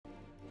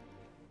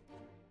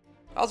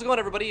How's it going,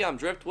 everybody? I'm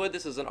Driftwood.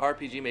 This is an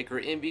RPG Maker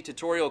MV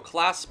tutorial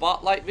class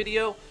spotlight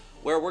video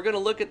where we're going to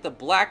look at the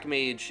Black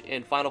Mage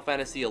in Final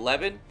Fantasy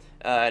XI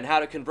and how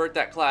to convert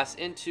that class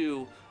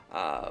into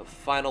from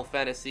Final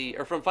Fantasy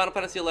XI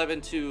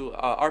to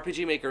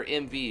RPG Maker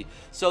MV.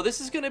 So this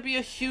is going to be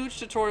a huge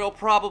tutorial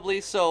probably,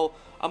 so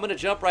I'm going to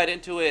jump right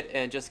into it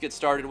and just get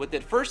started with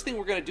it. First thing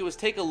we're going to do is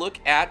take a look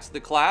at the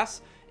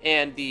class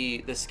and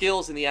the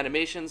skills and the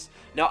animations.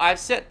 Now I've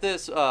set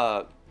this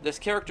this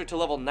character to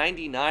level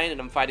 99 and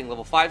I'm fighting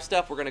level 5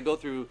 stuff. We're going to go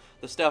through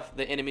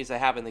the enemies I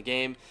have in the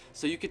game.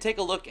 So you could take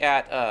a look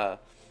at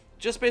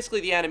just basically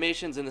the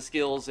animations and the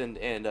skills and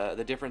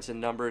the difference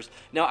in numbers.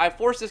 Now I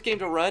forced this game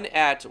to run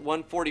at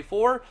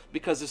 144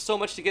 because there's so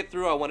much to get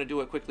through. I want to do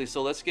it quickly,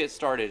 so let's get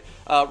started.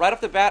 Right off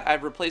the bat,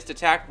 I've replaced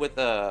attack with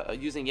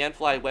using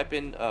Yanfly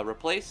weapon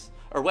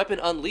weapon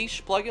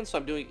unleash plugin. So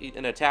I'm doing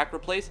an attack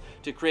replace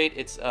to create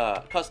its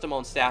custom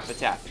owned staff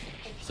attack.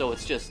 So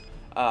it's just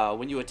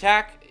when you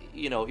attack,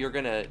 you know, you're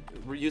gonna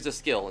use a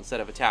skill instead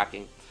of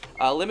attacking.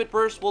 Limit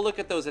burst, we'll look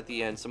at those at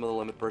the end. Some of the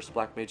limit bursts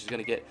Black Mage is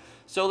gonna get.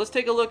 So let's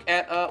take a look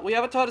at we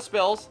have a ton of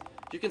spells.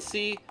 You can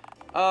see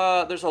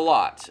there's a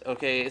lot.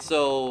 Okay,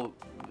 so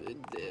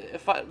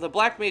the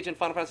Black Mage in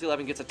Final Fantasy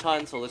XI gets a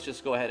ton, so let's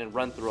just go ahead and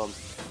run through them.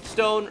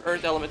 Stone,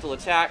 Earth Elemental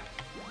Attack.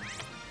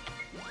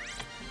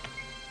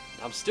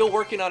 I'm still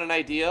working on an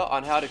idea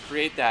on how to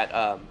create that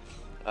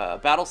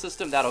battle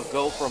system that'll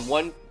go from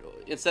one,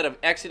 instead of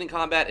exiting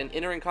combat and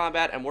entering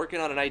combat. I'm working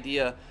on an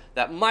idea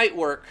that might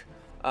work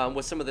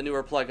with some of the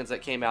newer plugins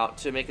that came out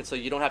to make it so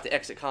you don't have to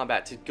exit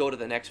combat to go to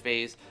the next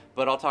phase,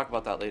 but I'll talk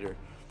about that later.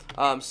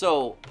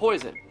 So,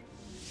 poison.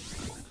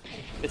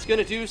 It's going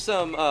to do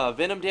some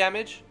venom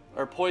damage,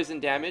 or poison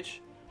damage.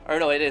 Or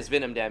no, it is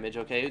venom damage,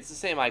 okay? It's the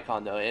same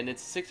icon though, and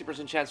it's a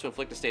 60% chance to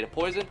inflict a state of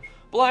poison.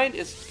 Blind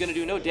is going to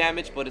do no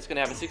damage, but it's going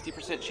to have a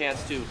 60%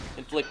 chance to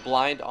inflict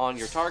blind on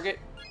your target.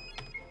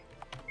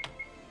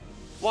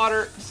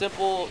 Water,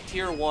 simple,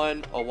 tier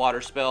 1, a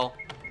water spell.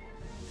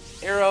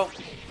 Arrow,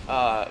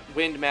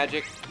 wind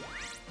magic,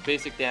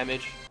 basic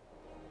damage.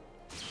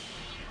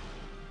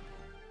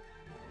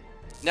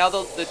 Now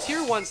the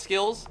tier 1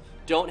 skills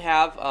don't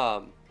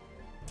have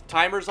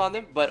timers on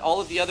them, but all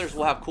of the others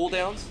will have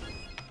cooldowns.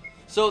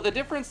 So the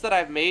difference that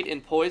I've made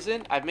in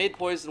Poison, I've made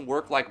Poison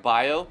work like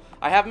Bio.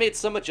 I have made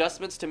some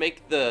adjustments to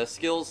make the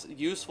skills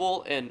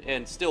useful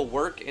and still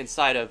work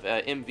inside of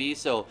MV.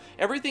 So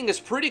everything is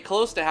pretty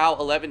close to how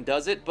 11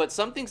 does it, but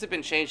some things have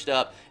been changed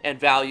up, and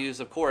values,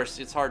 of course,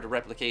 it's hard to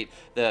replicate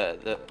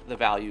the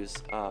values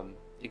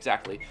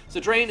exactly. So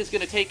Drain is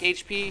going to take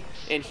HP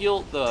and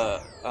heal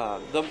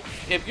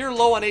if you're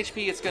low on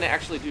HP, it's going to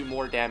actually do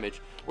more damage.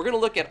 We're going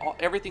to look at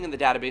everything in the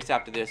database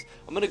after this.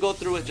 I'm going to go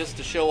through it just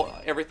to show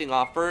everything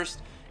off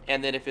first,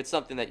 and then if it's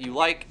something that you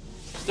like.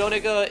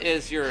 Stonega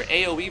is your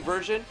AoE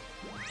version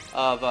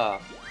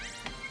of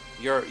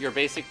your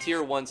basic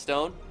tier 1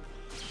 stone.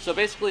 So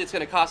basically it's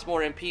going to cost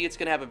more MP. It's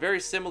going to have a very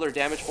similar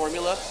damage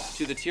formula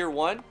to the tier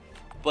 1,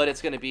 but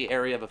it's going to be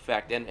area of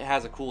effect, and it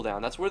has a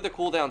cooldown. That's where the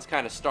cooldowns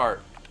kind of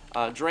start.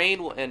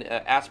 Drain and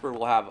Asper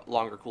will have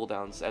longer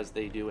cooldowns as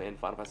they do in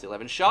Final Fantasy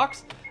XI.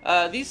 Shocks,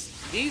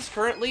 these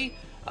currently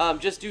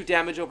just do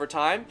damage over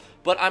time,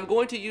 but I'm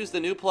going to use the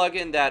new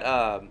plugin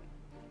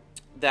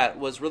that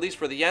was released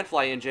for the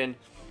Yanfly engine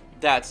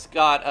that's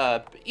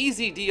got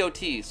easy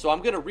DOT. So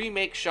I'm going to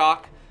remake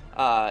Shock,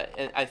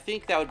 and I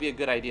think that would be a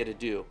good idea to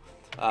do.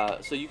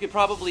 So you could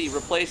probably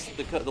replace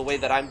the way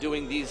that I'm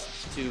doing these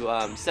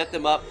to set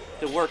them up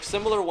to work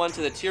similar one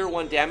to the tier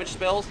 1 damage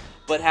spells,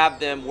 but have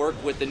them work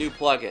with the new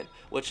plugin,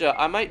 which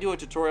I might do a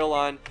tutorial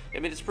on. I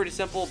mean, it's pretty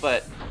simple,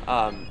 but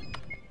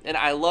and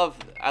I love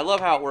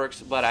how it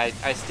works, but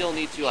I still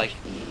need to, like,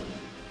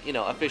 you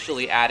know,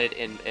 officially add it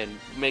and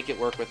make it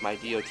work with my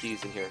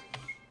DOTs in here.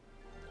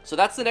 So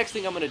that's the next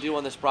thing I'm going to do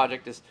on this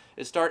project is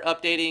start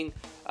updating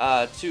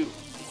to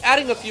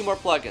adding a few more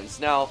plugins.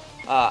 Now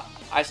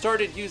I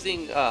started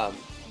using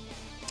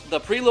the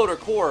preloader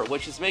core,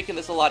 which is making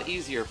this a lot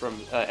easier from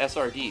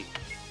SRD,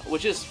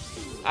 which is,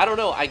 I don't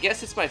know, I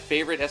guess it's my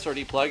favorite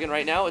SRD plugin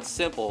right now. It's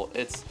simple.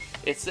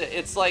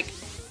 It's like,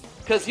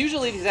 because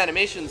usually these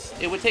animations,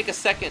 it would take a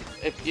second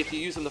if you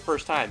use them the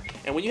first time.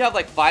 And when you have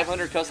like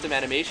 500 custom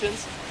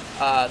animations,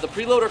 the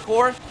preloader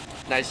core,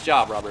 nice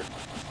job, Robert.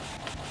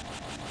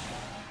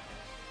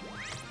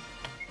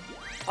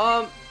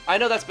 I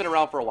know that's been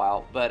around for a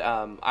while, but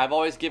I've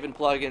always given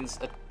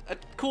plugins a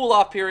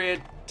cool-off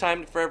period,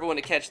 time for everyone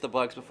to catch the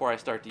bugs before I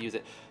start to use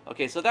it.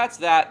 Okay, so that's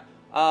that.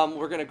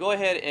 We're going to go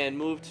ahead and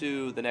move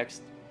to the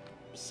next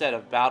set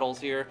of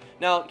battles here.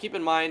 Now, keep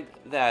in mind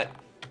that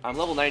I'm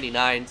level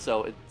 99,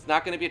 so it's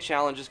not going to be a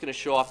challenge, just going to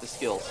show off the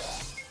skills.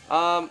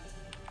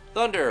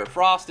 Thunder,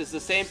 Frost is the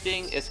same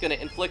thing. It's going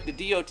to inflict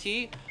the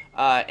DOT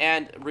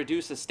and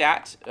reduce a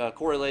stat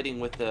correlating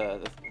with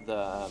the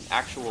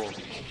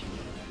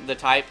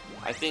type.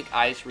 I think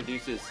Ice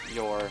reduces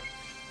your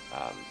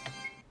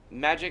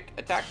magic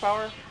attack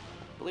power.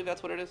 I believe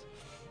that's what it is.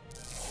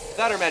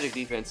 That or magic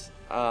defense.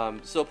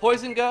 So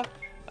Poisonga,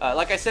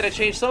 Like I said, I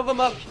changed some of them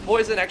up.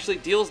 Poison actually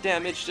deals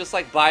damage just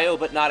like Bio,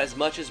 but not as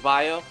much as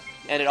Bio.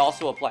 and it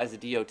also applies to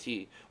DOT,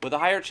 with a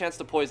higher chance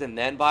to poison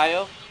than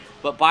bio,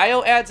 but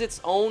bio adds its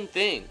own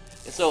thing.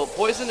 So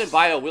poison and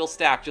bio will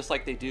stack just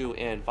like they do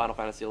in Final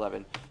Fantasy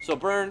XI. So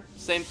burn,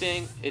 same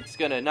thing. It's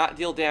going to not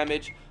deal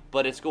damage,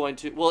 but it's going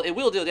to, well, it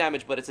will deal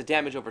damage, but it's a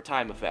damage over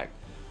time effect.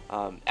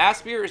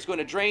 Asphere is going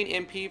to drain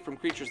MP from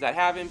creatures that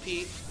have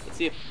MP. Let's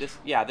see if this,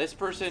 yeah, this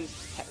person,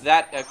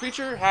 that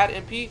creature had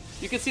MP.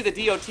 You can see the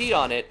DOT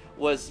on it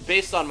was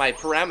based on my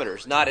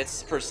parameters, not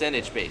its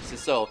percentage base.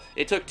 So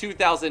it took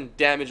 2,000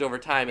 damage over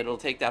time, and it'll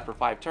take that for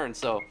 5 turns.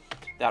 So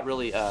that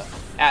really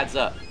adds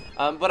up.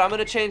 But I'm going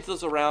to change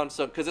those around,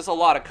 so because it's a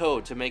lot of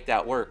code to make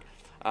that work.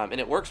 And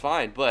it works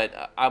fine,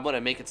 but I'm going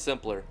to make it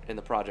simpler in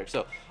the project.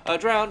 So,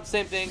 drown,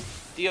 same thing.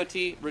 DOT,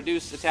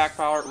 reduce attack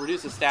power,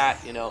 reduce his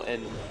stat, you know,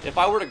 and if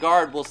I were to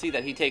guard, we'll see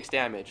that he takes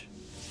damage.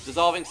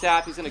 Dissolving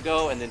sap, he's going to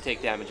go and then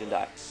take damage and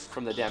die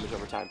from the damage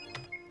over time.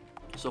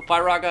 So,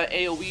 Fyraga,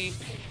 AoE,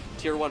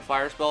 tier 1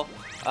 fire spell.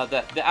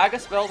 The Aga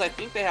spells, I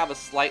think they have a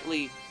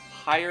slightly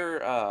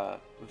higher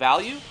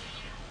value.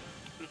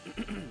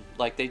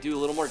 Like, they do a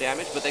little more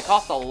damage, but they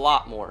cost a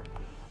lot more.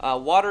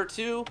 Water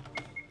 2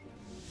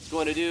 is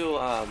going to do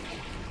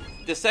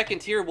the second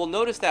tier. We'll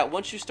notice that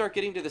once you start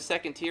getting to the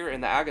second tier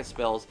in the Aga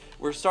spells,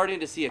 we're starting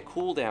to see a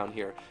cooldown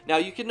here. Now,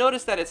 you can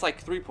notice that it's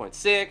like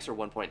 3.6 or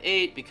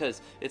 1.8 because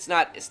it's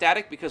not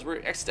static, because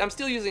I'm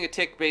still using a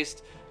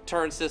tick-based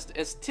turn system,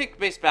 it's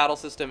tick-based battle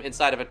system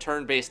inside of a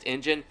turn-based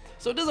engine,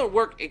 so it doesn't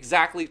work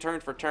exactly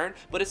turn for turn,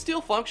 but it still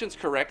functions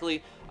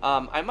correctly.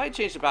 I might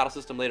change the battle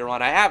system later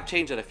on. I have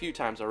changed it a few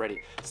times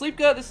already. Sleep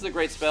Gut, this is a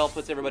great spell,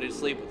 puts everybody to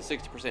sleep with a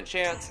 60%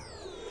 chance.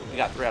 We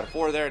got 3 out of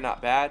 4 there,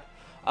 not bad.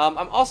 I'm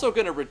also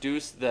going to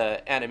reduce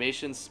the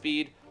animation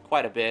speed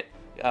quite a bit,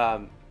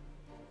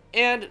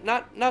 and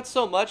not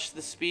so much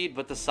the speed,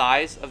 but the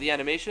size of the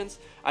animations.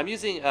 I'm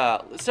using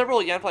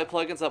several Yanfly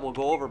plugins that we'll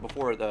go over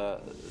before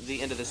the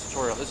end of this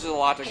tutorial. This is a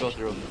lot to go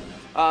through.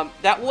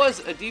 That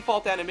was a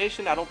default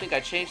animation. I don't think I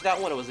changed that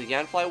one. It was a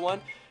Yanfly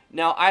one.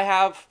 Now, I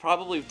have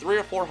probably 300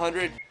 or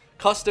 400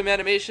 custom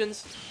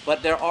animations,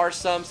 but there are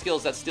some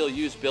skills that still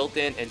use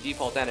built-in and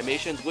default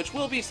animations, which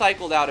will be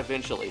cycled out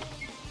eventually.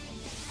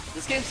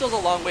 This game still has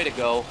a long way to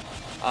go.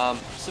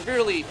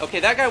 Severely,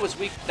 okay, that guy was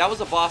weak. That was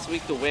a boss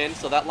weak to win,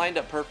 so that lined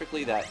up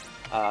perfectly that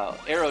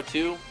Arrow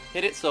 2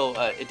 hit it, so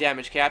it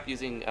damage capped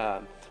using,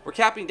 we're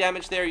capping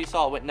damage there. You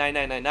saw it went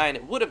 9999.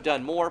 It would have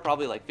done more,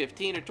 probably like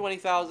 15 or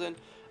 20,000,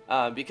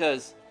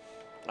 because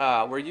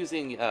we're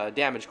using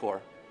damage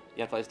core.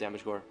 Yanfly's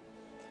damage core.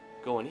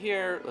 Go in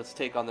here. Let's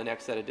take on the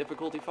next set of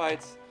difficulty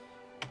fights.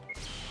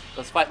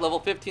 Let's fight level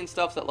 15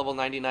 stuffs at level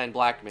 99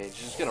 Black Mage.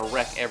 Just gonna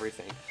wreck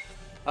everything.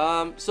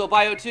 So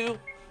Bio 2,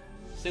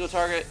 single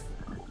target.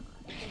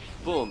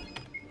 Boom.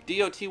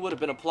 DOT would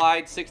have been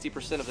applied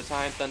 60% of the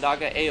time.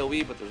 Thundaga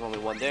AoE, but there's only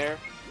one there.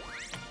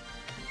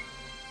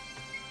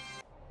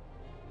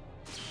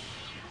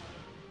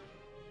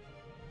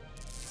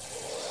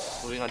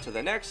 Moving on to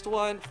the next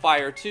one.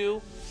 Fire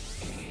 2.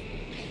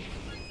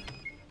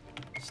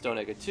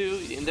 Stonega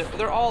 2, and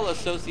they're all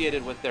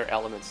associated with their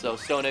elements. So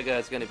Stonega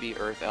is going to be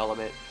Earth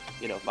element,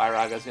 you know,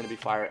 Fyraga is going to be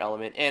Fire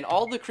element, and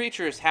all the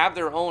creatures have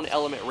their own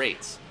element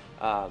rates.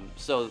 But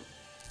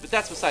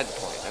that's beside the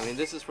point. I mean,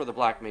 this is for the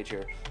Black Mage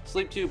here.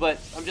 Sleep 2, but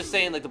I'm just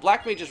saying, like, the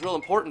Black Mage is real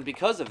important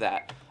because of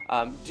that.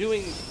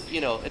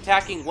 You know,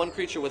 attacking one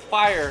creature with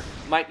fire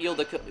might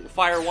yield a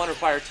Fire 1 or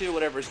Fire 2,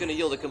 whatever, is going to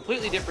yield a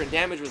completely different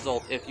damage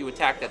result if you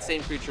attack that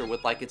same creature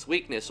with, like, its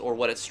weakness or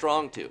what it's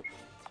strong to.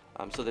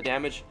 So the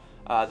damage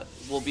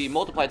will be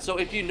multiplied. So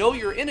if you know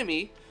your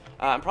enemy,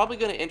 I'm probably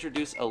going to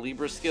introduce a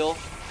Libra skill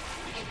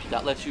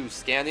that lets you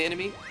scan the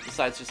enemy,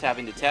 besides just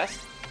having to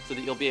test, so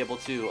that you'll be able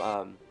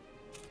to...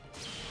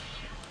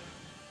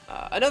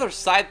 another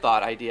side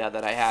thought idea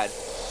that I had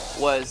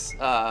was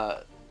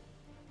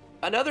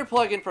another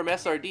plugin from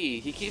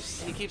SRD. He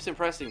keeps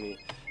impressing me.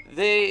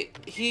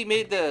 He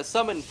made the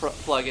summon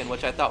plugin,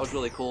 which I thought was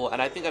really cool,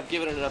 and I think I've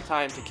given it enough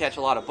time to catch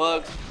a lot of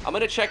bugs. I'm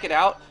gonna check it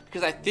out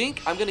because I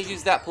think I'm gonna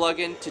use that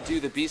plugin to do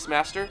the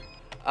Beastmaster,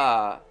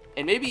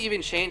 and maybe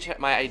even change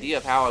my idea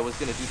of how I was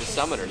gonna do the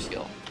Summoner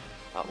skill.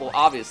 Well,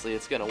 obviously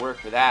it's gonna work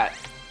for that,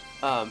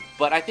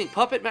 but I think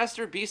Puppet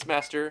Master,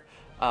 Beastmaster,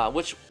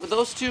 which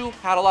those two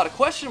had a lot of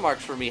question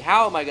marks for me.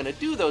 How am I gonna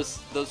do those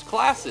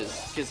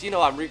classes? Because, you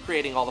know, I'm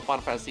recreating all the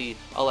Final Fantasy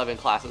XI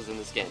classes in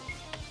this game.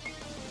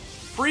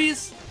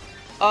 Freeze.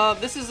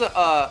 This is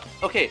a,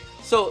 okay,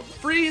 so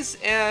Freeze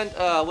and,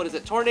 what is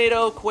it,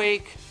 Tornado,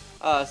 Quake,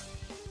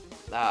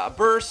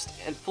 Burst,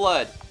 and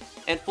Flood,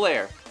 and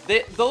Flare.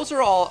 Those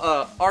are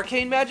all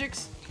arcane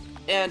magics,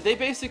 and they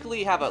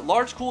basically have a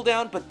large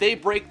cooldown, but they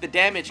break the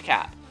damage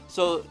cap.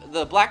 So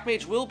the Black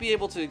Mage will be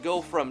able to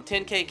go from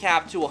 10k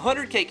cap to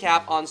 100k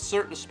cap on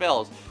certain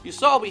spells. You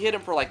saw we hit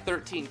him for like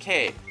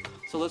 13k.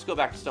 So let's go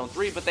back to Stone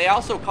 3, but they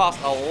also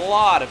cost a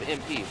lot of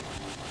MP.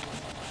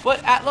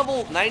 But at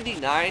level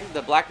 99,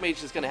 the Black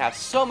Mage is going to have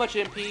so much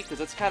MP because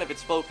that's kind of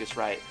its focus,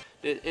 right?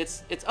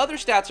 Its other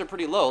stats are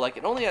pretty low. Like,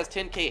 it only has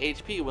 10k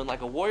HP when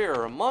like a warrior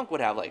or a monk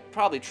would have like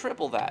probably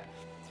triple that.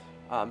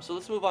 So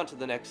let's move on to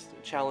the next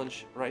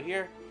challenge right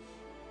here.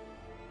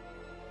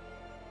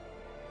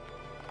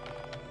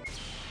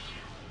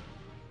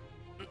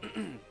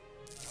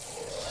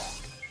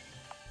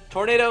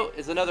 Tornado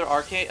is another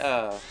arcane,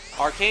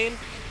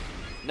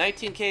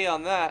 19k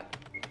on that.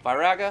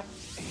 Valryia,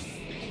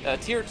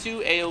 tier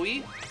 2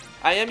 AoE.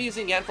 I am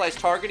using Ganfly's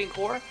targeting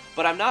core,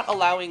 but I'm not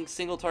allowing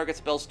single target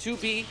spells to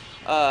be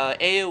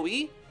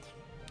AoE.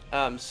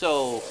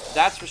 So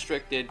that's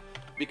restricted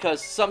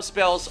because some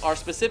spells are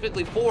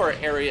specifically for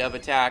area of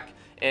attack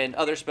and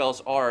other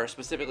spells are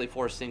specifically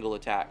for single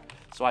attack.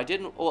 So I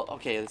didn't, well,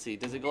 okay, let's see,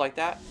 does it go like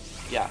that?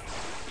 Yeah.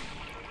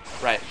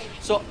 Right,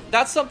 so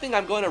that's something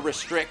I'm going to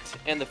restrict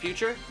in the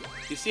future.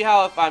 You see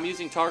how if I'm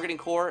using targeting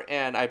core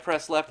and I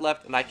press left,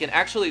 and I can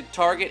actually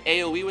target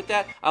AoE with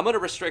that, I'm going to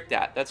restrict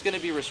that. That's going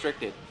to be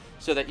restricted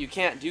so that you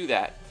can't do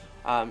that.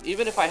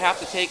 Even if I have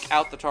to take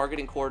out the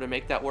targeting core to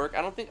make that work,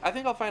 I think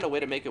I'll find a way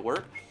to make it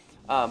work.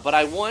 But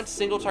I want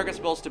single target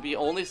spells to be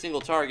only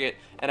single target,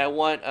 and I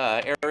want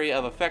area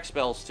of effect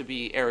spells to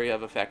be area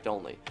of effect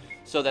only.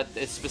 So that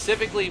it's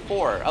specifically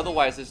for,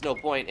 otherwise there's no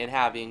point in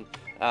having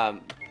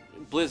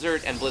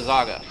Blizzard and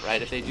Blizzaga,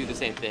 right, if they do the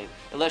same thing.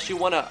 Unless you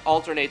want to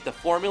alternate the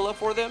formula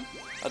for them,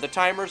 the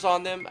timers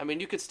on them. I mean,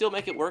 you could still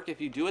make it work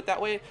if you do it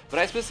that way, but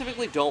I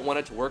specifically don't want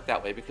it to work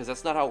that way because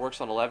that's not how it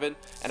works on 11.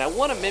 And I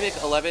want to mimic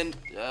 11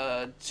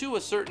 to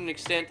a certain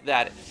extent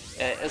that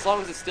as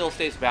long as it still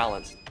stays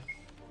balanced.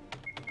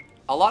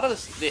 A lot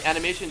of the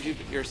animations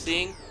you're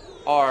seeing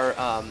are,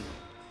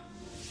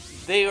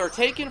 they are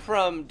taken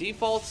from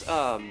default,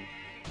 what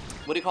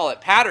do you call it,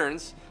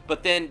 patterns,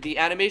 but then the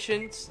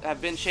animations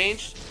have been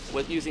changed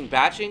with using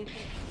batching.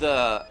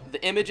 The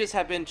images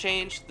have been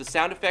changed, the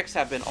sound effects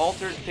have been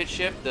altered, pitch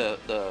shift,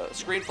 the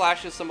screen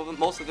flashes,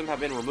 most of them have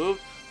been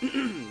removed.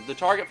 The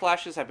target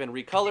flashes have been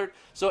recolored.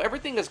 So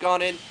everything has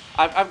gone in,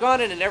 I've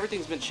gone in and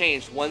everything's been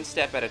changed one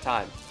step at a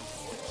time.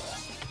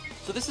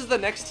 So this is the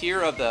next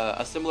tier of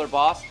a similar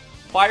boss.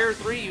 Fire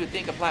 3, you would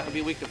think a plant would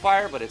be weak to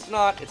fire, but it's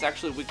not. It's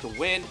actually weak to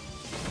wind.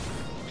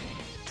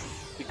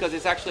 Because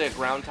it's actually a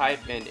ground type,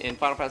 and in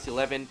Final Fantasy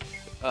XI,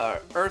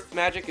 Earth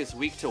magic is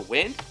weak to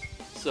wind.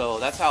 So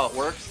that's how it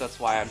works. That's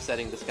why I'm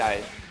setting this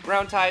guy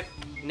ground type,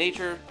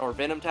 nature, or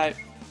venom type,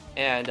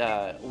 and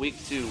weak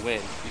to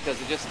wind.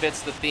 Because it just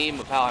fits the theme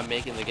of how I'm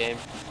making the game.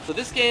 So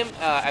this game,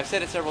 I've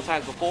said it several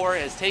times before,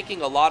 is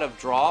taking a lot of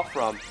draw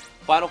from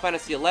Final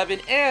Fantasy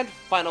XI and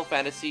Final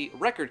Fantasy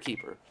Record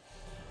Keeper.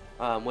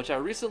 Which I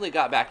recently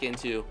got back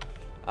into.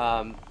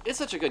 It's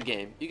such a good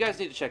game. You guys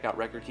need to check out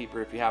Record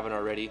Keeper if you haven't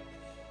already.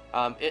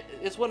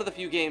 It's one of the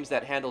few games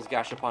that handles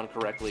Gashapon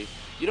correctly.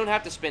 You don't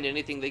have to spend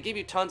anything. They give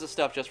you tons of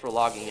stuff just for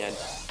logging in.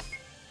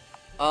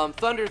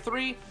 Thunder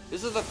 3,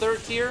 this is the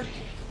third tier,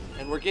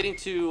 and we're getting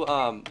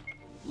to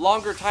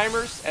longer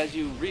timers as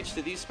you reach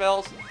to these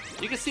spells.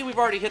 You can see we've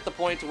already hit the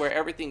point to where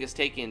everything is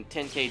taking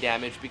 10k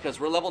damage because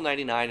we're level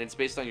 99 and it's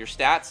based on your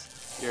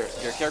stats,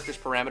 your character's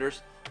parameters.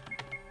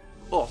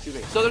 Oh, excuse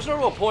me. So there's no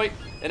real point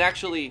in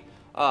actually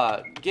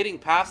getting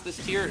past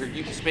this tier or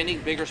you spending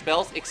bigger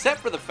spells,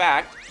 except for the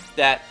fact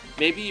that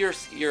maybe your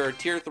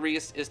tier 3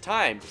 is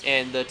timed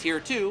and the tier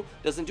 2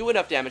 doesn't do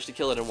enough damage to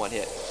kill it in one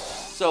hit.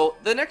 So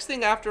the next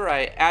thing after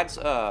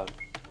I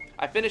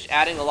finish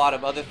adding a lot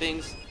of other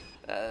things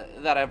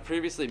that I've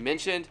previously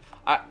mentioned,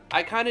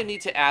 I kind of need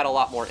to add a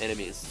lot more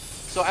enemies.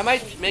 So I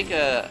might make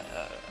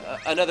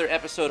another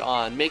episode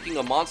on making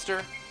a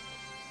monster,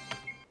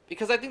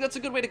 because I think that's a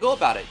good way to go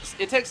about it.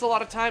 It takes a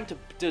lot of time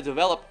to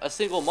develop a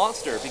single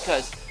monster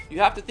because you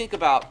have to think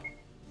about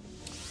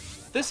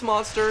this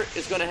monster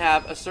is going to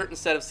have a certain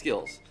set of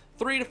skills.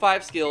 3 to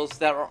 5 skills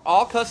that are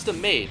all custom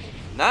made.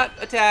 Not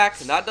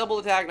attack, not double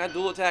attack, not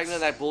dual attack, none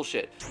of that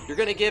bullshit. You're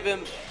going to give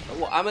him,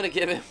 well, I'm going to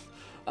give him,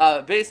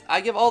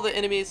 I give all the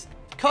enemies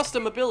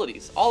custom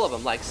abilities. All of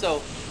them. Like,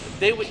 so,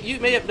 you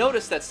may have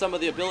noticed that some of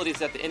the abilities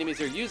that the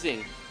enemies are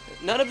using,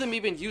 none of them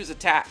even use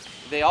attack.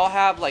 They all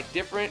have like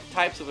different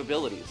types of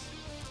abilities.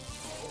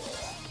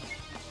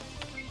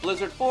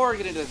 Blizzard 4,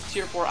 get into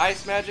tier 4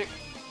 ice magic.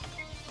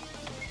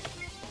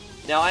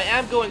 Now I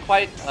am going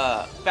quite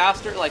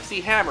faster. Like, see,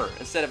 hammer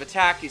instead of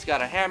attack, he's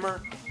got a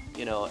hammer.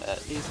 You know, I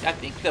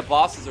think the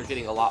bosses are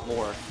getting a lot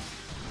more.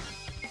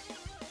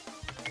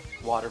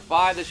 Water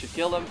 5, this should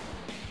kill him.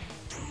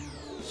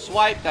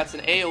 Swipe, that's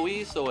an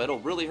AoE, so it'll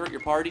really hurt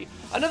your party.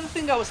 Another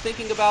thing I was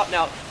thinking about,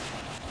 now,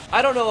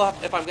 I don't know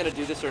if I'm going to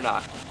do this or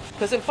not.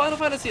 Because in Final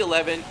Fantasy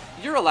XI,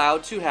 you're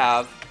allowed to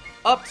have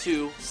up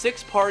to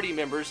 6 party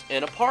members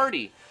in a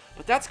party.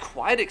 But that's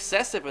quite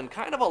excessive and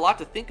kind of a lot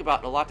to think about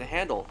and a lot to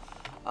handle.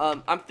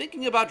 I'm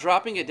thinking about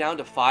dropping it down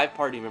to 5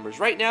 party members.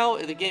 Right now,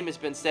 the game has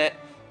been set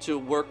to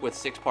work with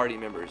 6 party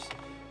members.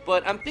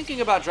 But I'm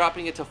thinking about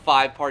dropping it to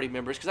 5 party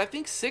members because I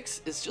think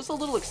 6 is just a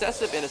little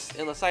excessive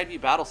in a side view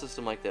battle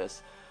system like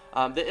this.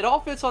 It all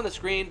fits on the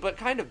screen, but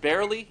kind of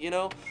barely, you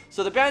know.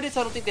 So the bandits,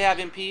 I don't think they have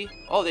MP.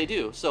 Oh, they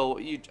do. So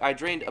I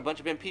drained a bunch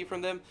of MP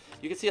from them.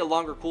 You can see a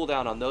longer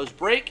cooldown on those.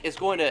 Break is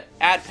going to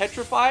add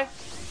Petrify.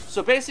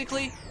 So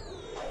basically,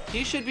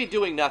 he should be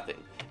doing nothing.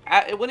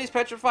 When he's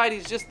petrified,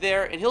 he's just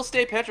there, and he'll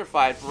stay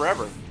petrified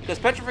forever. Because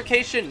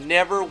petrification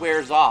never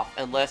wears off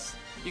unless...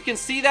 You can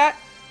see that?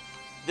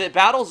 The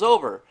battle's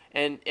over,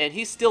 and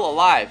he's still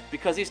alive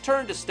because he's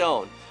turned to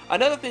stone.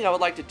 Another thing I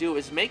would like to do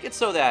is make it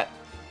so that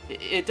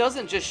it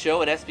doesn't just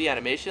show an SV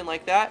animation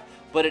like that,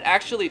 but it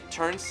actually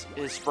turns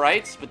his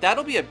sprites, but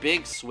that'll be a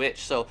big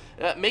switch. So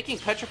making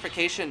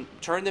Petrification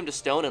turn them to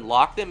stone and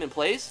lock them in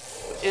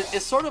place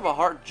is sort of a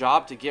hard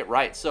job to get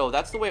right. So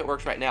that's the way it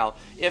works right now.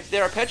 If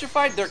they're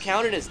petrified, they're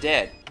counted as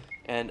dead.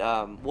 And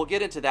we'll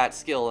get into that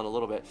skill in a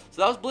little bit.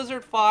 So that was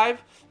Blizzard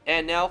 5,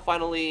 and now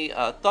finally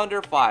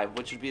Thunder 5,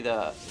 which would be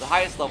the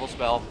highest level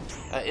spell.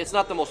 It's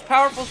not the most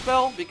powerful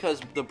spell because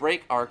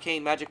the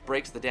arcane magic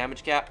breaks the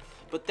damage cap,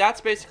 but that's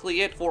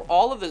basically it for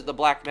all of the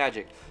black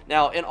magic.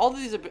 Now, in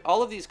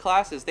all of these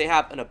classes, they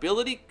have an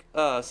ability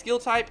skill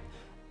type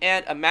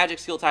and a magic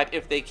skill type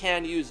if they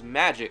can use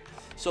magic.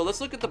 So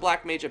let's look at the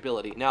Black Mage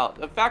ability. Now,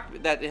 the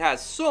fact that it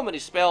has so many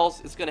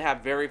spells, it's going to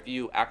have very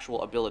few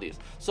actual abilities.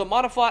 So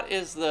Monofot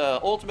is the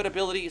ultimate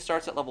ability. It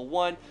starts at level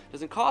 1,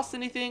 doesn't cost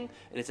anything,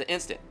 and it's an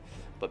instant.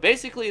 But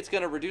basically, it's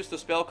going to reduce the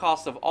spell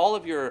cost of all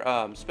of your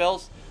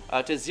spells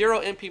to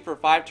 0 MP for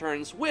 5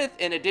 turns with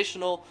an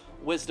additional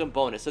Wisdom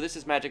bonus. So this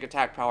is magic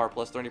attack power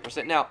plus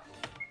 30%. Now,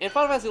 in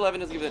Final Fantasy XI, it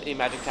doesn't give it any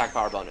magic attack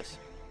power bonus.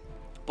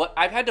 But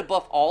I've had to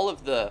buff all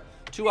of the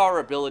 2-hour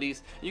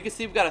abilities. You can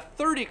see we've got a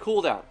 30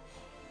 cooldown.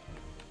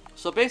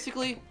 So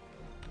basically,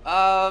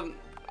 I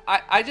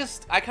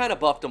kind of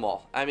buffed them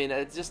all. I mean,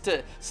 it's just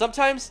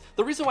sometimes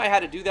the reason why I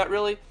had to do that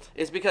really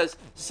is because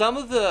some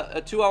of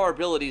the 2-hour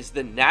abilities,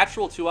 the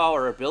natural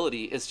 2-hour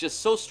ability is just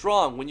so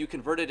strong when you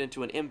convert it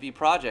into an MV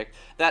project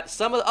that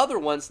some of the other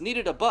ones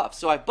needed a buff.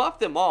 So I buffed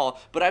them all,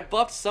 but I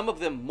buffed some of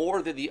them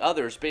more than the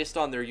others based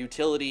on their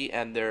utility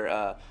and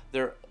their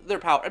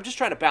power. I'm just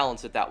trying to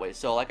balance it that way.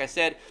 So like I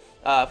said,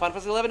 Final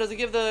Fantasy XI doesn't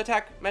give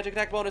the magic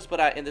attack bonus,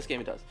 but in this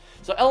game it does.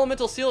 So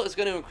Elemental Seal is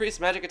going to increase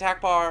magic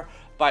attack power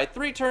by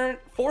 3 turns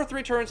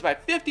by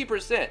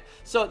 50%.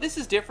 So this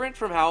is different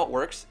from how it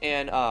works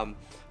in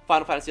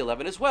Final Fantasy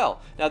XI as well.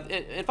 Now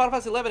in Final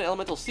Fantasy XI,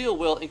 Elemental Seal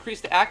will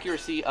increase the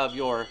accuracy of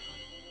your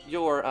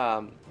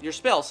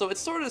spell. So it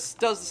sort of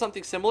does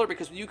something similar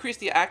because when you increase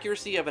the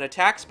accuracy of an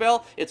attack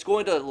spell, it's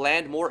going to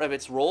land more of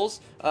its rolls,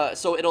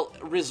 so it'll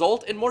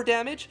result in more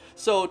damage.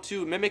 So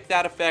to mimic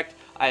that effect,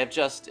 I have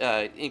just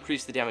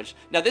increased the damage.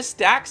 Now this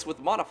stacks with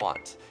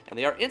Monofont, and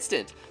they are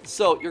instant,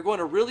 so you're going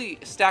to really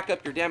stack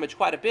up your damage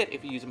quite a bit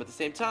if you use them at the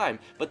same time.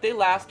 But they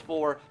last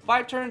for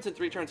 5 turns and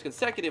 3 turns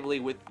consecutively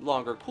with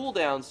longer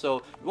cooldowns, so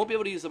you won't be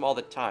able to use them all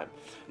the time.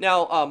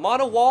 Now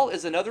Mono Wall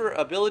is another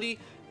ability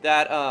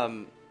that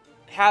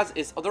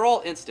they're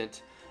all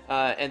instant,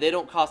 and they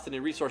don't cost any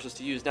resources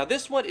to use. Now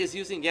this one is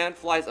using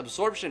Yanfly's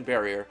Absorption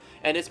Barrier,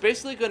 and it's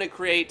basically going to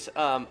create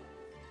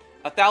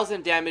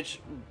 1,000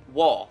 damage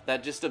wall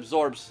that just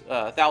absorbs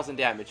 1,000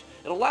 damage.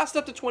 It'll last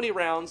up to 20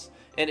 rounds,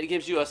 and it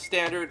gives you a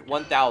standard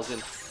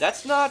 1,000.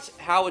 That's not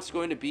how it's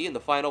going to be in the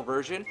final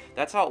version.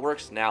 That's how it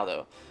works now,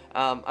 though.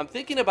 I'm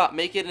thinking about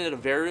making it a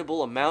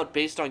variable amount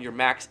based on your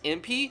max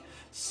MP.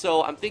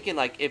 So I'm thinking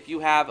like if you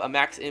have a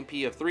max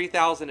MP of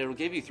 3,000, it'll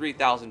give you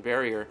 3,000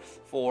 barrier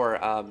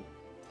for,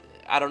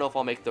 I don't know if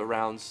I'll make the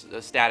rounds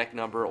a static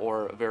number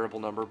or a variable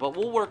number, but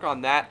we'll work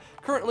on that.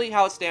 Currently,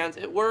 how it stands,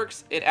 it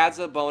works. It adds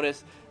a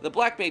bonus. The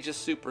Black Mage is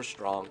super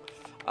strong.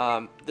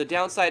 The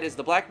downside is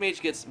the Black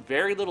Mage gets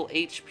very little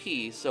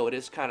HP, so it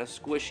is kind of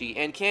squishy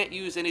and can't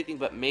use anything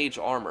but Mage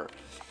armor.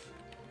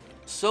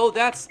 So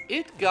that's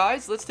it,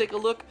 guys. Let's take a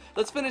look.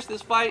 Let's finish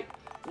this fight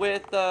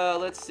with,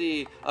 let's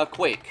see, a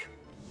Quake.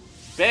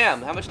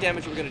 Bam! How much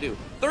damage are we going to do?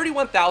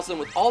 31,000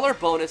 with all our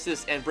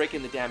bonuses and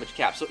breaking the damage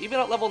cap. So even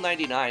at level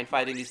 99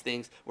 fighting these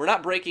things, we're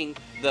not breaking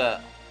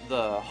the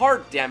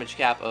hard damage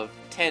cap of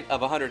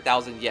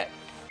 100,000 yet.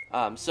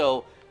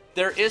 So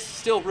there is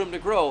still room to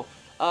grow.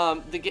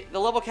 The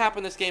level cap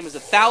in this game is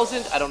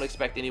 1,000. I don't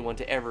expect anyone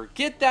to ever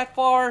get that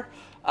far.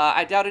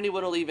 I doubt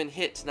anyone will even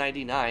hit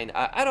 99.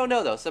 I don't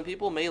know, though. Some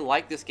people may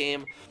like this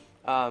game.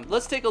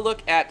 Let's take a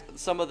look at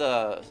some of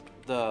the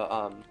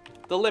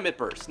limit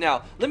bursts.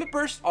 Now, limit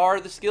bursts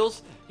are the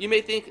skills. You may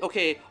think,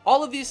 okay,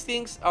 all of these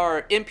things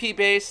are MP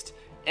based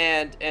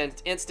and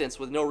instance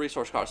with no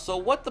resource cost. So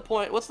what's the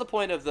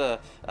point of the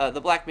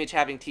Black Mage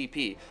having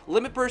TP?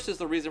 Limit burst is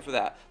the reason for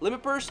that.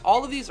 Limit burst,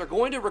 all of these are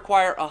going to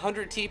require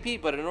 100 TP,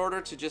 but in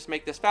order to just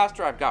make this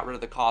faster, I've got rid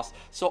of the cost.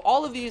 So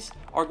all of these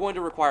are going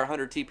to require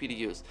 100 TP to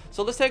use.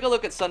 So let's take a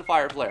look at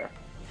Sunfire Flare.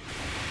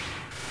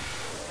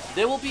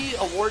 They will be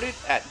awarded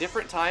at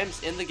different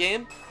times in the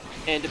game,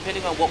 and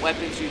depending on what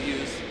weapons you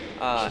use,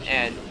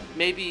 and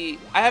maybe,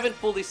 I haven't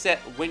fully set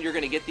when you're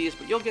going to get these,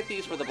 but you'll get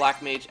these for the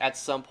Black Mage at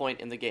some point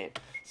in the game.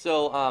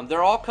 So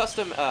they're all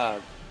custom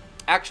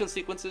action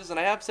sequences, and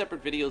I have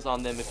separate videos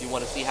on them if you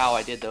want to see how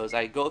I did those.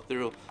 I go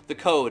through the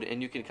code,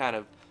 and you can kind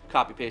of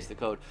copy paste the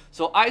code.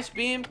 So Ice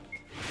Beam,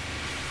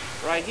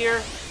 right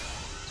here.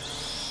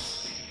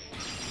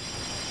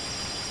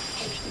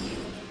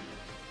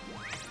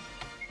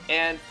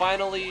 And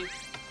finally,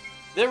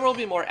 there will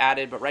be more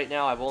added, but right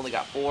now I've only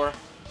got 4.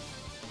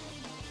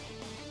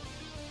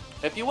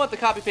 If you want the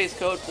copy-paste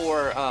code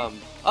for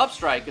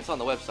Upstrike, it's on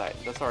the website.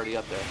 That's already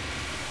up there.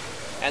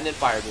 And then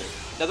Fire Beam.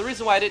 Now, the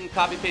reason why I didn't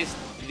copy-paste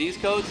these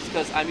codes is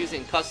because I'm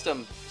using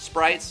custom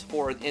sprites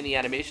for in the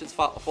animations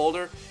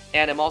folder,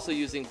 and I'm also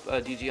using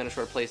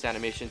DG_place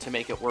animation to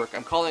make it work.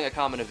 I'm calling a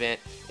common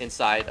event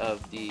inside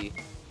of the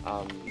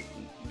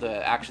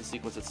action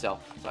sequence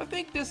itself. So I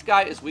think this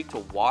guy is weak to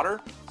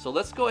water, so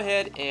let's go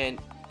ahead and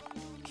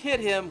hit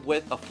him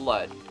with a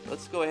flood.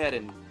 Let's go ahead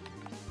and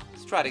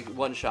let's try to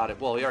one-shot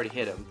it. Well, we already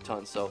hit him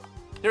tons, so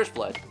there's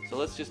flood. So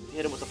let's just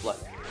hit him with a flood.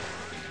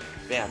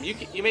 Bam.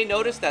 You may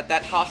notice that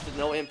costed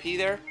no MP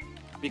there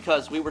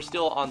because we were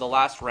still on the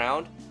last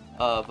round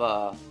of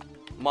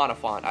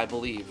Monofont, I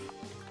believe.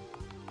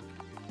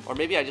 Or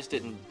maybe I just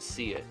didn't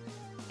see it.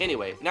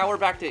 Anyway, now we're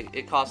back to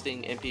it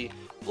costing MP.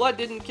 Flood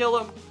didn't kill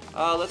him.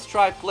 Let's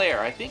try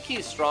Flare. I think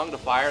he's strong to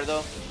fire,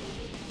 though.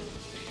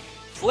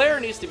 Flare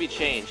needs to be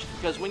changed,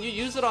 because when you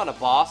use it on a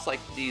boss like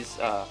these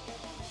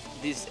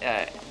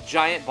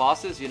giant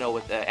bosses, you know,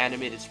 with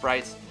animated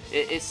sprites,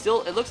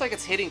 it looks like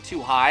it's hitting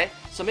too high.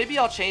 So maybe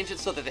I'll change it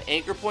so that the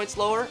anchor point's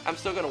lower. I'm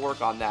still going to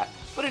work on that.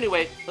 But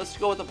anyway, let's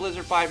go with the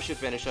Blizzard 5. Should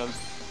finish him.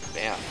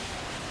 Bam.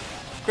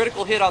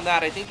 Critical hit on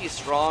that. I think he's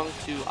strong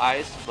to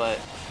ice, but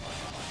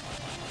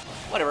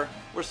whatever.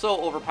 We're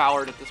so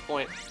overpowered at this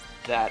point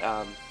that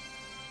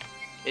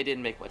it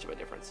didn't make much of a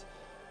difference.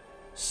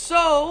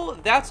 So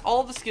that's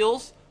all the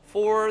skills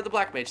for the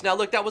Black Mage. Now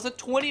look, that was a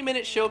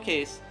 20-minute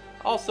showcase.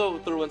 Also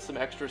threw in some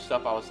extra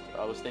stuff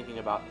I was thinking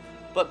about.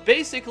 But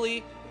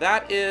basically,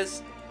 that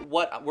is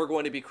what we're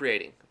going to be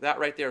creating. That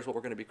right there is what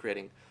we're going to be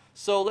creating.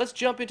 So let's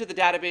jump into the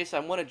database. I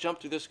want to jump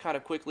through this kind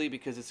of quickly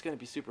because it's going to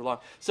be super long.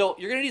 So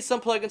you're going to need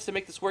some plugins to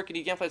make this work. You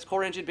need Gamefly's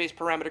core engine-based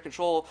parameter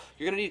control.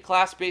 You're going to need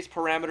class-based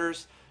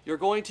parameters. You're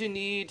going to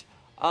need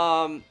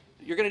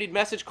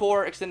message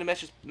core, extended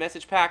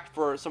message pack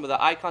for some of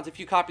the icons. If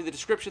you copy the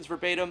descriptions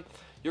verbatim,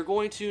 you're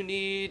going to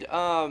need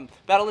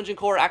battle engine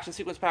core, action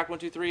sequence pack 1,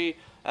 2, 3,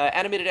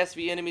 animated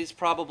SV enemies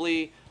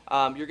probably.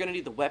 You're going to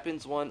need the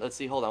weapons one. Let's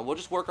see, hold on. We'll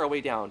just work our way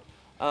down.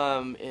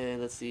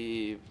 And let's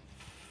see.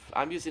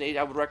 I'm using 8.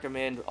 I would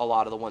recommend a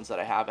lot of the ones that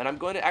I have. And I'm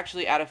going to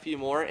actually add a few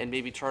more and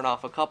maybe turn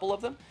off a couple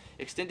of them.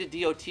 Extended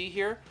DOT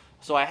here.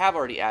 So I have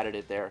already added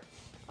it there.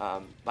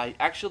 I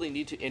actually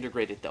need to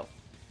integrate it though.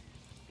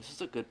 This is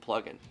a good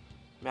plugin.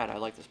 Man, I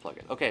like this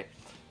plugin. Okay.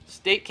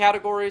 State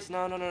categories.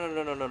 No.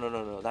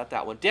 Not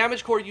that one.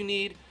 Damage core you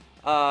need.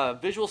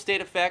 Visual state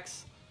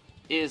effects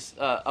is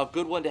a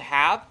good one to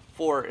have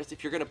for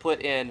if you're going to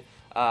put in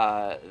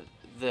the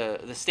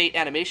state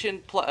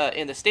animation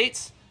in the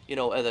states. You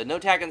know, the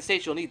node tag in the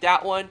states, you'll need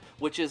that one,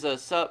 which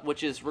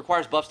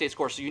requires buff state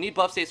score. So you need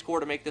buff state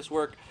score to make this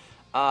work.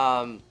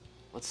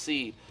 Let's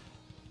see.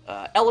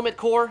 Element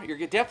core, you're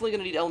definitely going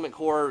to need element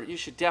core. You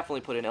should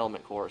definitely put in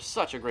element core.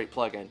 Such a great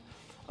plugin.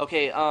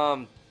 Okay,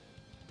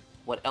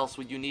 what else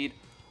would you need?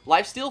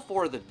 Lifesteal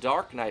for the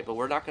Dark Knight, but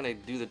we're not going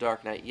to do the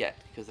Dark Knight yet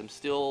because I'm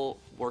still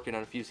working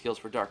on a few skills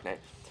for Dark Knight.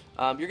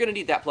 You're going to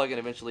need that plugin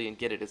eventually and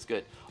get it. It's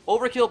good.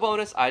 Overkill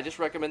bonus, I just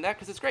recommend that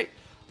because it's great.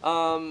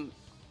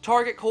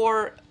 Target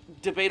core,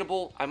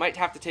 debatable. I might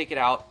have to take it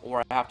out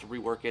or I have to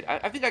rework it.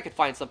 I think I could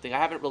find something. I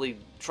haven't really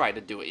tried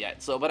to do it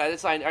yet. So, but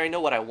I know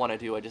what I want to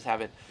do. I just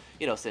haven't,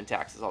 you know,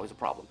 syntax is always a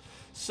problem.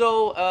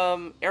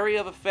 So, area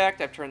of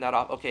effect, I've turned that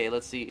off. Okay,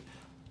 let's see.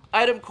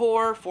 Item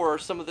core for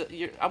some of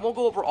the... I won't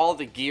go over all of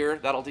the gear.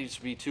 That'll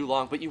just be too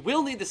long. But you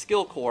will need the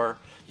skill core.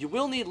 You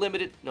will need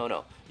limited...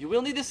 No. You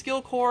will need the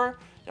skill core.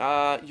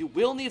 You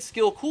will need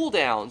skill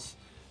cooldowns.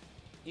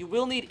 You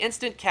will need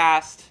instant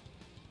cast.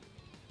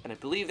 And I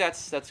believe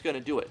that's going to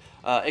do it.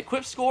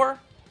 Equip core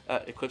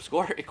for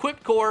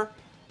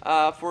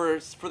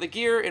the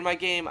gear in my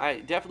game. I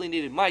definitely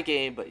needed my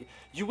game, but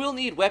you will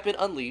need weapon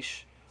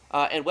unleash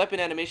and weapon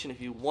animation if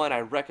you want.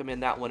 I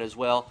recommend that one as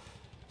well.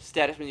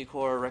 Status menu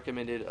core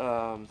recommended.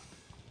 I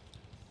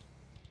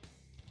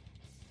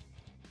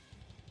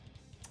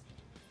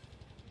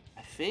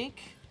think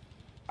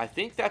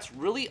that's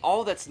really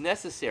all that's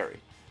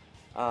necessary.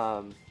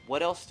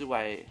 What else do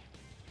I?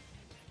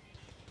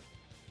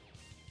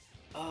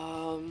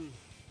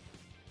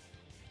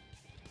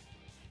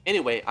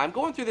 Anyway, I'm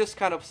going through this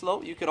kind of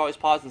slow. You could always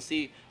pause and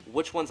see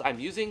which ones I'm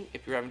using.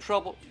 If you're having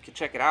trouble, you can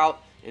check it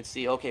out and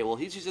see, okay, well,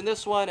 he's using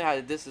this one.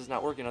 This is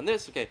not working on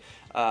this. Okay,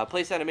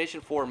 place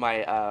animation for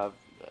my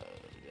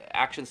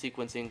action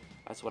sequencing.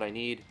 That's what I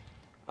need.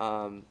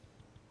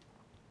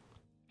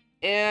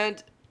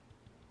 And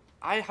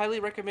I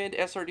highly recommend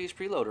SRD's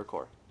preloader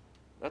core.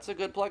 That's a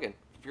good plugin.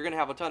 If you're going to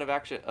have a ton of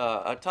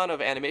a ton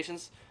of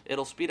animations,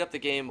 it'll speed up the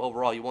game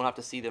overall. You won't have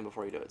to see them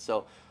before you do it.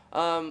 So,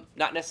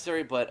 not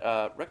necessary,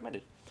 but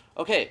recommended.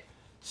 Okay,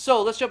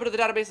 so let's jump into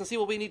the database and see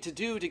what we need to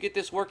do to get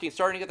this working.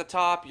 Starting at the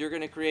top, you're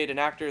going to create an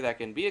actor that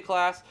can be a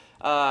class.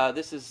 All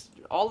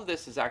of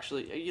this is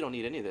actually, you don't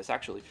need any of this,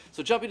 actually.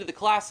 So jumping to the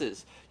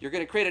classes, you're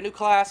going to create a new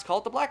class, call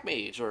it the Black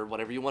Mage, or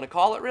whatever you want to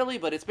call it, really,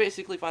 but it's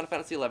basically Final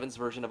Fantasy XI's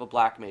version of a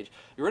Black Mage.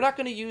 You're not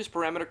going to use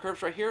parameter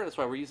curves right here. That's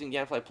why we're using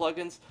Gamefly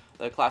plugins,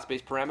 the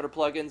class-based parameter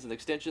plugins and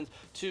extensions,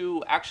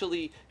 to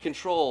actually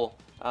control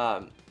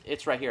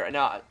it's right here.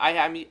 Now, I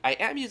am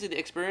using the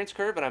experience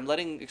curve, and I'm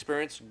letting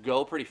experience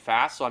go pretty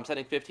fast, so I'm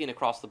setting 15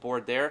 across the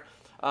board there.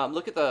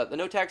 Look at the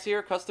note tags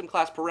here. Custom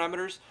class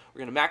parameters. We're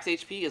going to max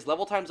HP is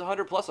level times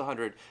 100 plus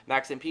 100.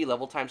 Max MP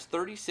level times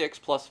 36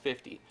 plus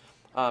 50.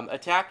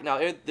 Attack,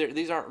 now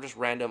these aren't just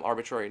random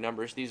arbitrary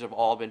numbers. These have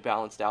all been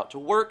balanced out to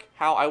work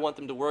how I want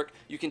them to work.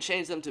 You can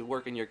change them to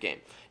work in your game.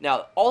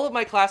 Now, all of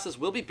my classes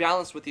will be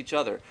balanced with each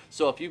other.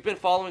 So if you've been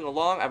following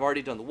along, I've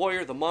already done the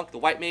warrior, the monk, the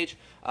white mage.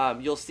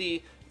 You'll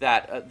see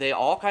that they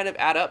all kind of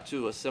add up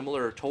to a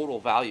similar total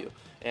value.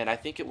 And I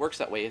think it works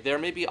that way. There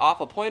may be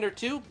off a point or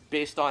two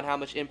based on how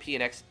much MP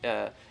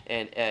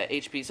and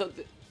HP. So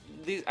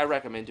these, I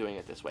recommend doing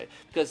it this way,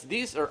 because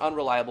these are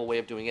unreliable way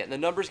of doing it, and the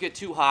numbers get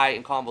too high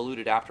and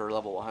convoluted after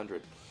level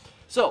 100.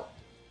 So,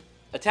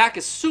 attack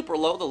is super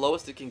low, the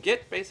lowest it can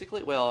get,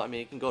 basically. Well, I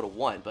mean, it can go to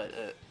 1, but,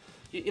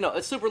 you know,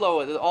 it's super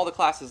low. All the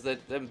classes, the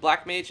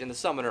Black Mage and the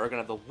Summoner are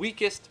going to have the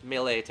weakest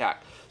melee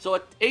attack. So,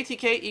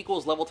 ATK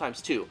equals level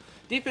times 2.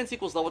 Defense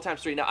equals level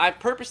times 3. Now, I've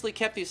purposely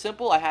kept these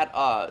simple. I had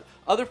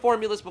other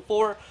formulas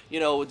before, you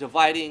know,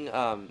 dividing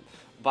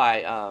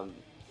by...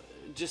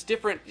 just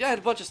different, yeah, I had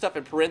a bunch of stuff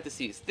in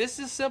parentheses. This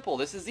is simple.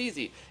 This is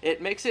easy.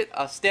 It makes it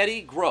a steady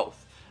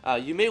growth.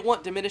 You may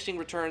want diminishing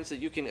returns that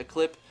you can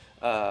clip.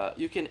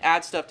 You can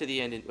add stuff to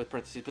the end with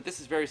parentheses, but this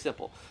is very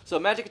simple. So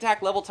magic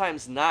attack level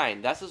times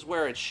 9. This is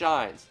where it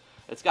shines.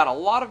 It's got a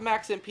lot of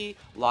max MP,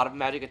 a lot of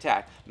magic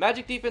attack.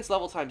 Magic defense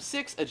level times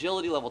 6,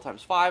 agility level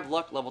times 5,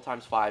 luck level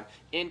times 5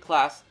 in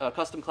class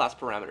custom class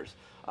parameters.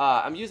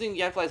 I'm using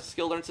Yanfly's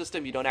skill learn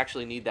system. You don't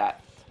actually need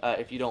that.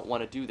 If you don't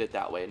want to do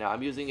that way. Now,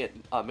 I'm using it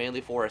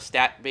mainly for a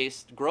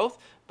stat-based growth,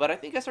 but I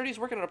think SRD is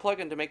working on a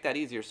plugin to make that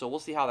easier, so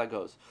we'll see how that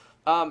goes.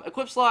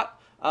 Equip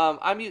slot,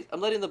 I'm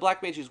letting the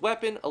Black Mage use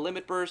weapon, a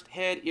limit burst,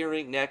 head,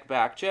 earring, neck,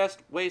 back, chest,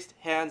 waist,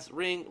 hands,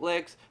 ring,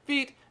 legs,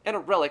 feet, and a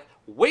relic.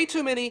 Way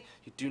too many.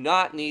 You do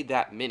not need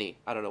that many.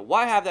 I don't know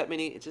why I have that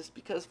many. It's just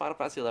because Final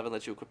Fantasy XI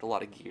lets you equip a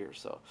lot of gear.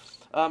 So,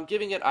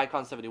 giving it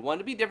Icon 71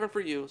 to be different for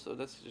you. So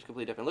that's just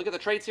completely different. Look at the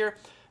traits here.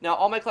 Now,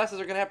 all my classes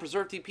are going to have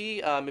preserved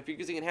TP. If you're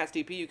using enhanced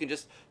TP, you can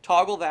just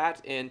toggle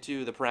that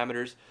into the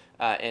parameters,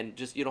 and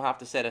just you don't have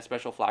to set a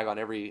special flag on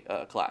every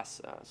class.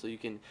 So you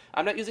can.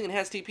 I'm not using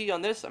enhanced TP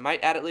on this. I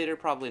might add it later.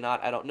 Probably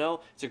not. I don't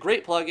know. It's a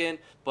great plugin,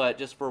 but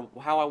just for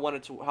how I want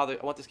it to, I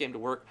want this game to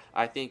work,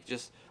 I think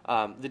just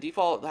the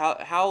default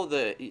how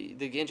the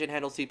engine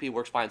handles TP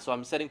works fine. So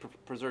I'm setting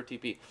preserve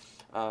TP.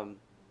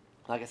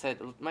 Like I said,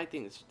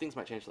 things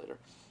might change later.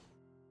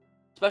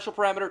 Special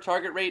parameter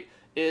target rate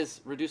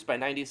is reduced by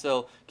 90,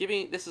 so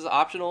this is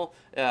optional.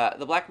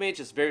 The Black Mage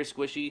is very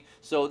squishy,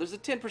 so there's a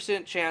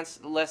 10% chance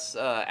less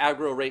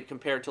aggro rate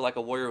compared to like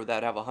a warrior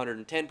that have a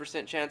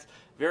 110% chance.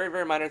 Very,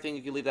 very minor thing.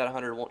 You can leave that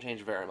 100, it won't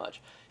change very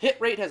much. Hit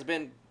rate has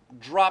been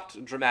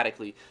dropped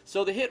dramatically.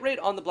 So the hit rate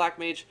on the Black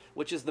Mage,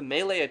 which is the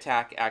melee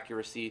attack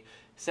accuracy,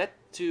 set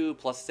to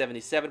plus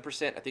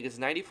 77%. I think it's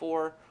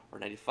 94 or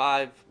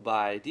 95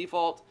 by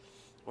default,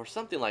 or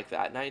something like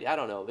that. 90, I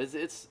don't know.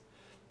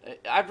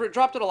 I've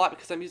dropped it a lot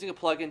because I'm using a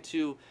plugin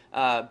to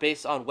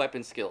based on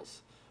weapon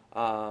skills.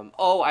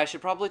 Oh, I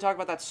should probably talk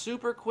about that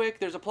super quick.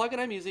 There's a plugin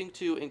I'm using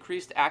to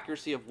increase the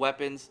accuracy of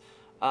weapons.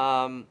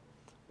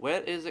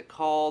 What is it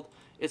called?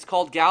 It's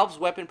called Galv's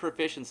Weapon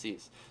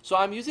Proficiencies. So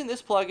I'm using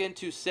this plugin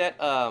to set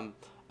a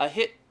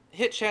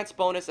hit chance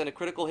bonus and a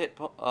critical hit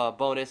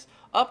bonus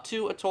up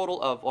to a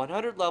total of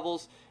 100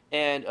 levels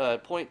and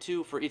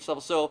 0.2 for each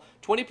level. So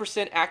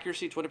 20%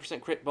 accuracy,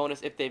 20% crit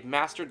bonus if they've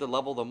mastered the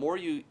level. The more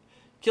you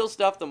kill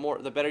stuff,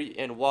 the better.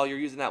 And while you're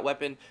using that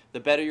weapon, the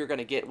better you're going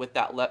to get with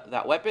that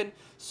weapon.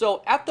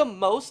 So at the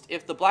most,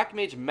 if the Black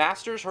Mage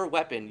masters her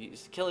weapon,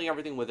 killing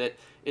everything with it,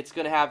 it's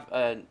going to have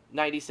a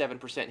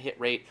 97% hit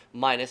rate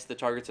minus the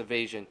target's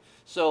evasion.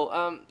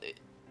 So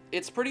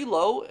it's pretty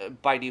low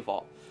by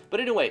default. But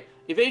anyway,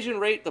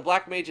 evasion rate, the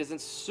Black Mage isn't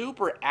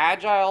super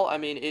agile. I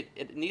mean,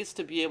 it needs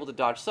to be able to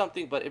dodge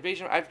something, but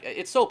evasion,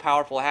 it's so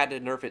powerful, I had to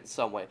nerf it in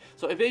some way.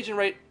 So evasion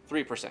rate,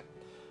 3%.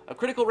 A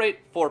critical rate,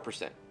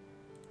 4%.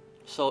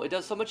 So it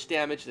does so much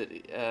damage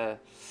that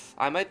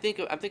I'm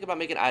thinking about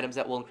making items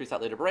that will increase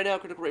that later. But right now,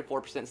 critical rate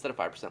 4% instead of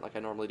 5% like I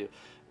normally do.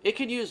 It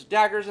can use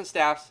daggers and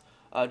staffs,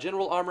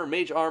 general armor,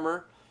 mage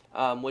armor,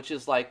 which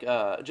is like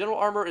general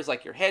armor is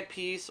like your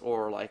headpiece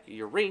or like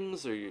your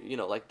rings or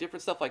your, like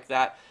different stuff like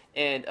that.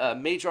 And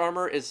mage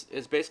armor is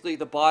basically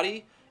the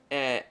body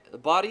and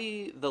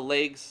the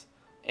legs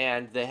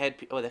and the head.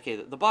 Oh, okay,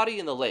 the body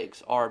and the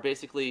legs are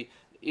basically.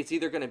 It's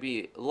either going to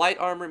be light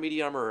armor,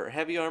 medium armor, or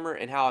heavy armor.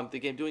 And how I'm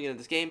doing it in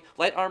this game,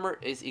 light armor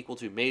is equal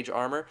to mage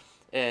armor,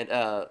 and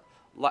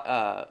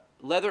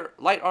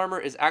light armor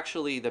is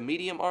actually the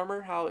medium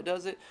armor, how it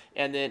does it,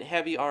 and then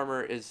heavy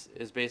armor is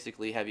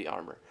basically heavy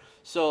armor.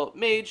 So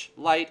mage,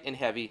 light, and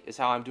heavy is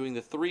how I'm doing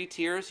the 3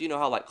 tiers. You know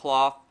how like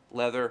cloth,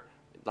 leather,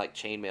 like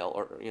chainmail,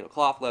 or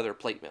cloth, leather,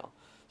 plate mail.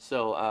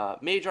 So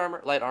Mage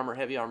Armor, Light Armor,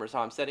 Heavy Armor is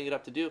how I'm setting it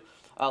up to do.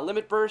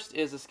 Limit Burst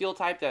is a skill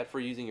type that for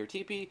using your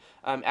TP.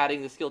 I'm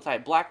adding the skill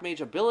type Black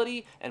Mage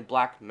Ability and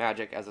Black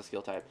Magic as a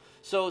skill type.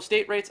 So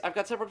state rates, I've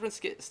got several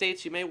different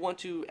states. You may want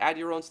to add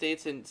your own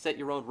states and set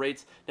your own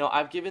rates. Now,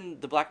 I've given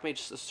the Black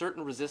Mage a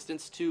certain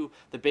resistance to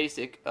the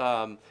basic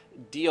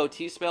DOT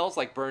spells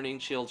like Burning,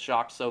 Shield,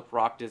 Shock, Soak,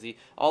 Rock, Dizzy.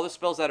 All the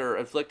spells that are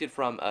inflicted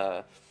from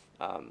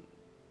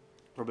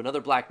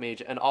another Black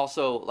Mage, and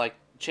also like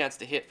chance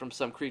to hit from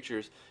some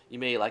creatures. You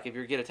may, like, if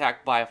you get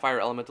attacked by a fire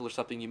elemental or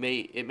something, it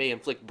may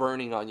inflict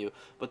burning on you.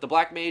 But the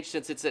Black Mage,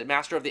 since it's a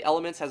master of the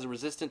elements, has a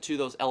resistance to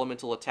those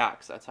elemental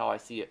attacks. That's how I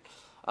see it.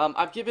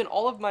 I've given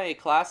all of my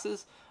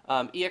classes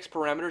EX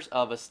parameters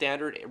of a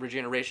standard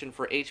regeneration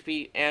for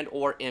HP and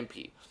or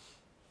MP.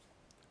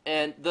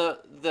 And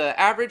the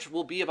average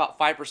will be about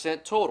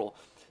 5% total.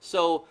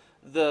 So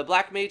the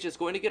Black Mage is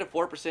going to get a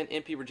 4%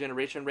 MP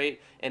regeneration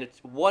rate, and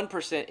it's 1%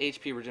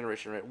 HP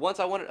regeneration rate. Once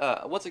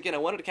again, I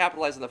wanted to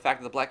capitalize on the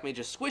fact that the Black Mage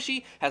is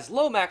squishy, has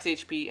low max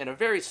HP, and a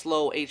very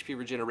slow HP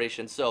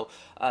regeneration, so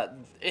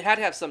it had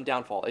to have some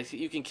downfall.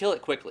 You can kill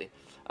it quickly.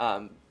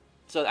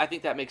 So I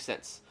think that makes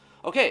sense.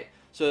 Okay,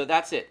 so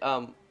that's it.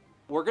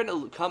 We're going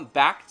to come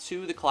back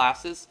to the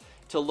classes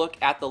to look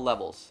at the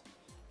levels.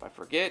 If I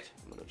forget,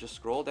 I'm going to just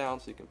scroll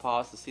down so you can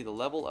pause to see the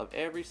level of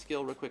every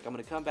skill real quick. I'm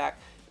going to come back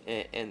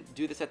and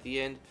do this at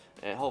the end,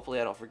 and hopefully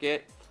I don't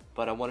forget,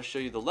 but I want to show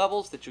you the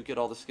levels that you get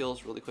all the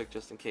skills really quick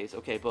just in case.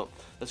 Okay, boom.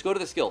 Let's go to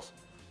the skills.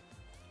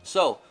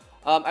 So,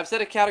 I've set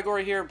a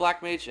category here,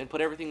 Black Mage, and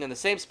put everything in the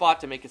same spot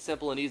to make it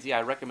simple and easy.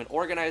 I recommend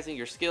organizing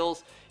your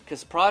skills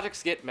because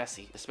projects get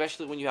messy,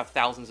 especially when you have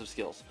thousands of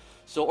skills.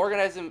 So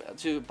organize them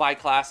by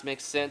class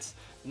makes sense.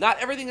 Not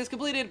everything is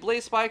completed.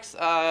 Blaze Spikes,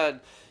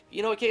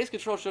 you know, Case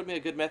Control showed me a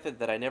good method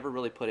that I never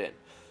really put in.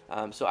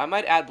 So I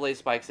might add Blaze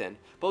Spikes in.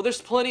 But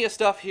there's plenty of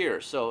stuff here,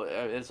 so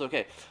it's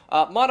okay.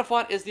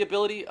 Monofont is the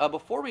ability.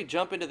 Before we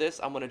jump into this,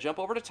 I'm going to jump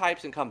over to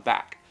types and come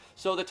back.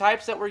 So the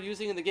types that we're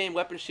using in the game: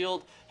 weapon,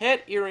 shield,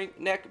 head, earring,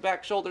 neck,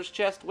 back, shoulders,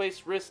 chest,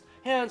 waist, wrist,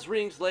 hands,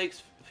 rings,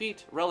 legs,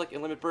 feet, relic,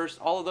 and limit burst.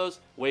 All of those,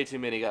 way too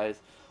many, guys.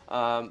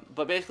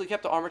 But basically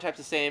kept the armor types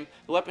the same.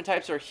 The weapon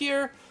types are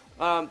here.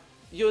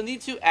 You'll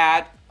need to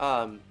add...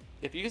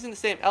 if you're using the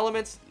same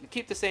elements,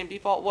 keep the same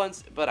default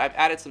ones, but I've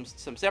added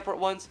some separate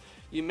ones.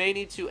 You may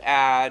need to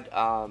add,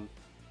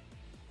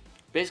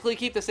 basically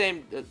keep the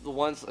same the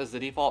ones as the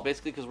default,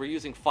 basically because we're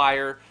using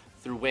fire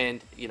through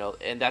wind, you know,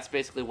 and that's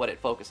basically what it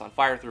focused on,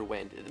 fire through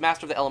wind. The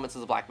master of the elements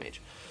is a Black Mage.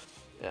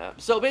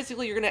 So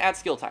basically you're going to add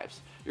skill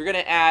types. You're going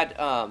to add,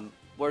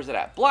 where's it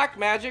at? Black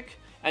Magic,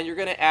 and you're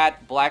going to add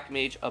Black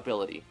Mage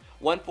Ability.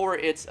 One for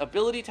its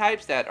ability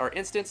types that are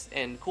instants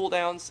and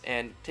cooldowns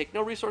and take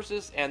no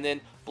resources, and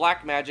then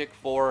Black Magic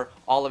for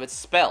all of its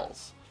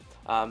spells.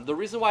 The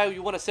reason why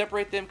you want to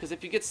separate them, because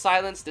if you get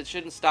silenced, it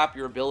shouldn't stop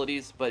your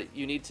abilities, but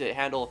you need to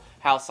handle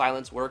how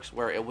silence works,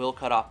 where it will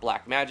cut off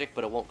Black Magic,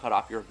 but it won't cut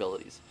off your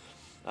abilities.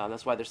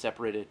 That's why they're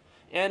separated,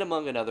 and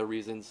among other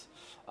reasons.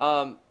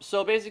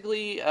 So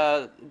basically,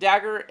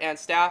 Dagger and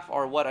Staff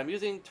are what I'm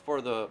using for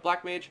the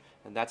Black Mage,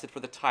 and that's it for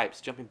the types.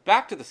 Jumping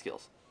back to the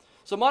skills.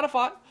 So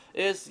Monofont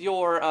is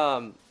your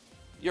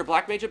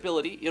Black Mage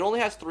ability. It only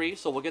has 3,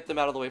 so we'll get them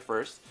out of the way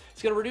first.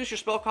 It's going to reduce your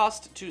spell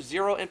cost to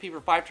 0 MP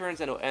for 5 turns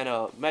and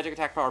a magic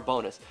attack power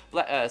bonus.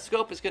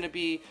 Scope is going to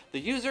be the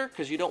user,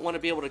 because you don't want to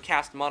be able to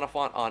cast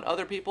Monofont on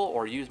other people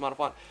or use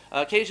Monofont.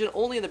 Occasion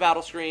only in the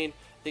battle screen.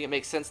 I think it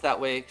makes sense that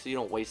way, so you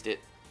don't waste it.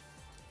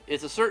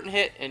 It's a certain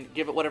hit, and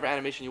give it whatever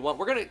animation you want.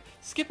 We're going to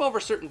skip over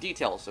certain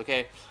details,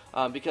 okay?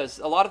 Because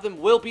a lot of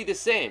them will be the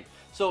same.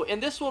 So in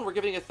this one, we're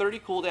giving a 30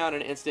 cooldown in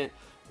an instant.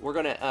 We're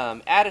going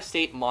to add a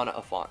state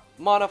Monofont.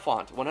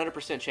 Monofont,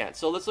 100% chance.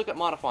 So let's look at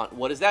Monofont.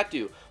 What does that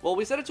do? Well,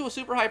 we set it to a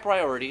super high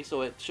priority,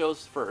 so it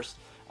shows first.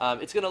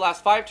 It's going to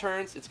last 5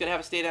 turns. It's going to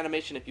have a state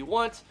animation if you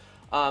want.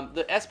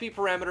 The SP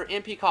parameter,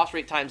 MP cost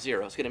rate times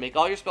 0. It's going to make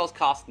all your spells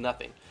cost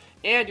nothing.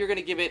 And you're going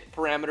to give it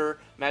parameter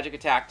magic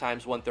attack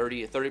times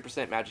 130, a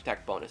 30% magic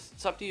attack bonus.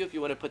 It's up to you if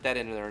you want to put that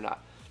in there or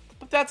not.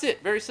 But that's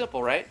it. Very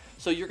simple, right?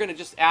 So you're going to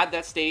just add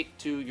that state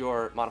to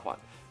your Monofont.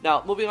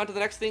 Now, moving on to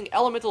the next thing,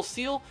 Elemental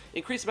Seal.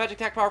 Increase magic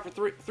attack power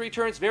for 3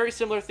 turns. Very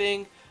similar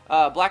thing.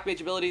 Black Mage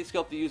ability,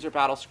 scope the user,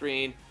 battle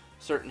screen,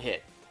 certain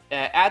hit.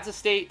 Adds a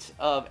state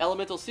of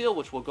Elemental Seal,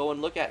 which we'll go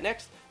and look at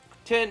next.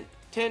 10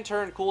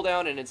 turn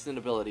cooldown and instant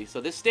ability.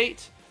 So this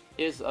state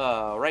is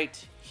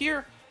right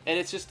here, and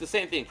it's just the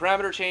same thing.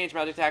 Parameter change,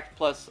 magic attack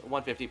plus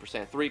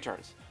 150%, 3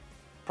 turns.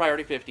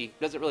 Priority 50,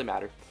 doesn't really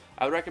matter.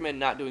 I would recommend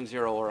not doing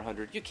 0 or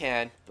 100. You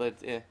can, but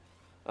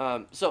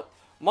so...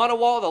 Mono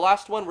Wall, the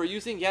last one we're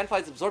using,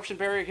 Yanfly's Absorption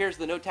Barrier. Here's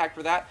the note tag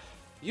for that.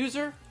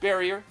 User,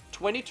 barrier,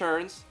 20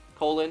 turns,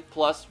 colon,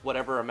 plus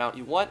whatever amount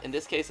you want. In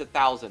this case,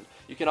 1,000.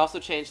 You can also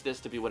change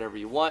this to be whatever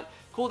you want.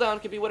 Cooldown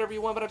can be whatever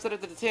you want, but I've set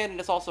it to 10, and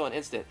it's also an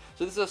instant.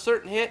 So this is a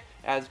certain hit,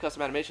 as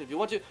custom animation if you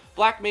want to.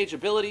 Black Mage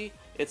ability,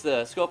 it's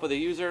the scope of the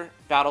user,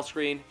 battle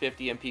screen,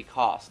 50 MP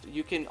cost.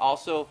 You can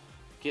also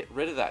get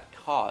rid of that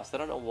cost. I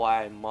don't know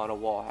why Mono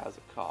Wall has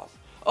a cost.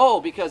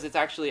 Oh, because it's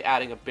actually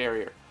adding a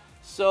barrier.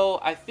 So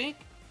I think...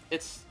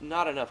 it's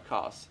not enough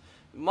cost.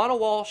 Mono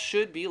Wall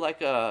should be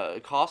like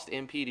a cost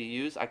MP to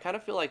use. I kind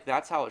of feel like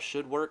that's how it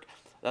should work.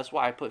 That's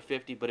why I put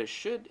 50, but it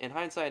should, in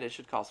hindsight, it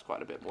should cost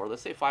quite a bit more.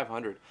 Let's say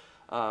 500.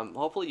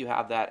 Hopefully you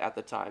have that at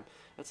the time.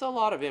 That's a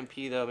lot of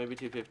MP though, maybe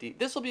 250.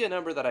 This will be a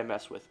number that I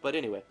mess with, but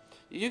anyway,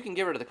 you can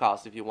get rid of the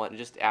cost if you want and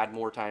just add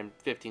more time,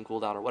 15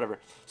 cooldown or whatever.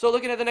 So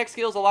looking at the next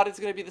skills, a lot is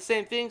going to be the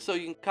same thing, so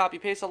you can copy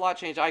paste a lot,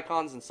 change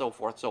icons and so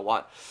forth, so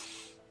on.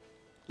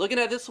 Looking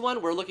at this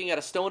one, we're looking at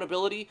a stone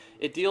ability.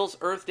 It deals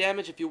earth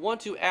damage. If you want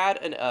to add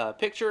a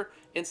picture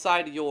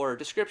inside your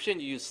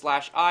description, you use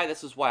 /I.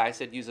 This is why I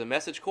said use a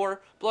message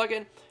core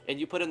plugin, and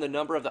you put in the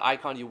number of the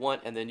icon you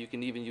want, and then you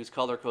can even use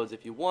color codes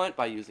if you want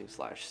by using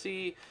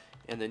 /C,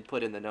 and then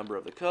put in the number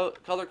of the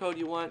color code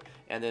you want,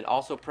 and then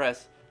also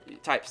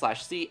type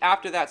 /C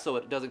after that so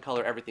it doesn't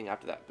color everything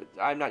after that. But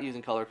I'm not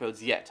using color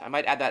codes yet. I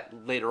might add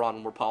that later on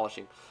when we're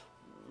polishing.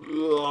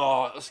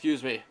 Ugh,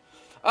 excuse me.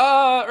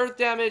 Earth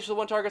damage to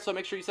one target, so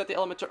make sure you set the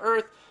element to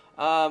earth.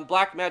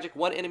 Black magic,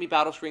 one enemy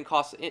battle screen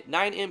costs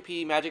 9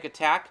 MP magic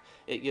attack.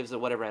 It gives it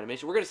whatever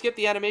animation. We're going to skip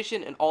the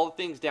animation and all the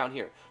things down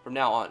here from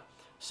now on.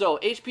 So,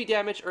 HP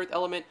damage, earth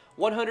element,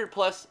 100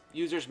 plus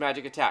users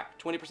magic attack.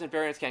 20%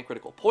 variance, can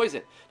critical.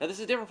 Poison. Now this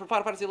is different from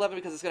Final Fantasy 11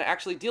 because it's going to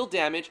actually deal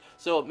damage.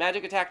 So,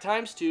 magic attack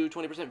times 2,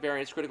 20%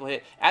 variance, critical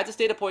hit. Adds a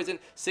state of poison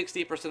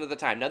 60% of the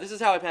time. Now this is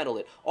how I've handled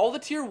it. All the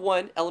tier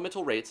 1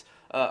 elemental rates,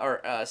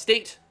 or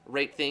state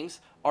rate things,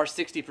 are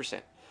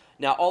 60%.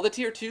 Now all the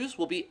tier 2s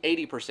will be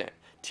 80%.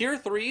 Tier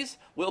 3s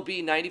will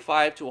be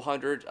 95 to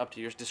 100 up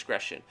to your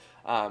discretion.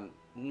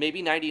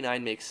 Maybe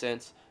 99 makes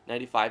sense.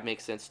 95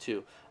 makes sense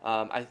too.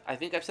 I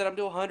think I've set them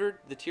to 100.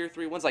 The tier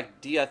 3 ones, like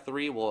Dia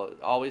 3, will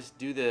always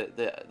do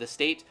the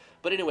state.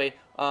 But anyway,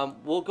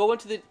 we'll go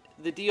into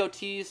the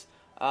DOTs,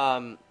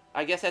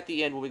 I guess at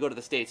the end when we go to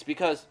the states,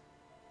 because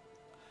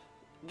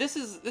this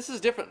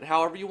is different.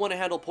 However you want to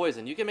handle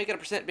poison, you can make it a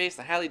percent based.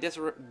 I highly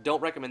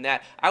don't recommend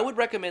that. I would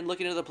recommend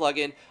looking into the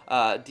plugin,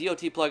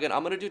 DOT plugin.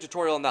 I'm going to do a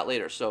tutorial on that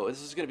later, so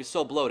this is going to be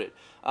so bloated.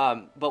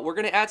 But we're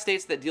going to add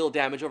states that deal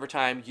damage over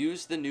time.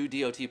 Use the new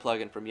DOT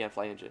plugin from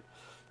Yanfly Engine.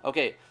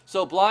 Okay,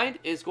 so blind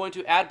is going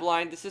to add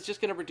blind. This is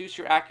just going to reduce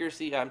your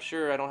accuracy. I'm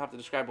sure I don't have to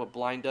describe what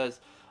blind does.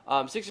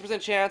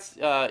 60% chance.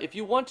 If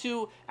you want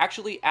to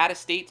actually add a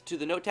state to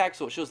the note tag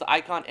so it shows the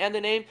icon and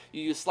the name,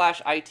 you use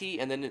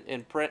 /IT, and then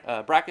in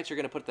brackets you're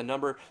going to put the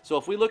number. So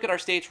if we look at our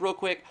states real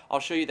quick,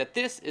 I'll show you that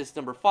this is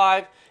number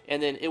 5,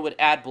 and then it would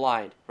add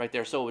blind right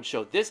there. So it would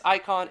show this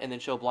icon and then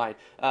show blind.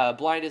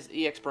 Blind is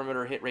EX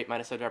perimeter, hit rate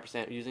minus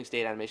 75%, using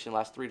state animation,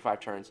 lasts 3 to 5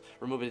 turns.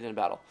 Remove it in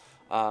battle.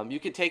 You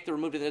can take the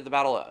removed it in the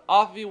battle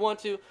off if you want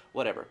to,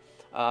 whatever.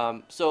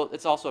 So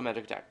it's also a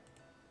magic attack.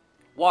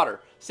 Water.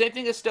 Same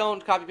thing as stone,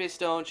 copy paste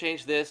stone,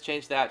 change this,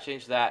 change that,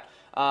 change that.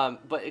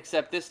 But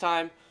except this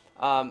time,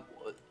 how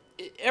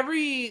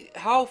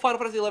Final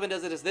Fantasy 11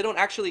 does it is they don't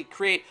actually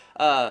create,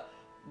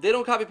 they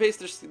don't copy paste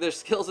their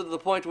skills into the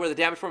point where the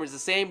damage formula is the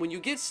same. When you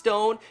get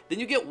stone,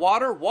 then you get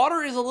water.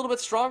 Water is a little bit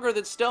stronger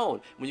than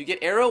stone. When you get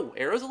arrow,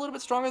 arrow is a little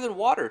bit stronger than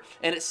water.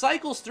 And it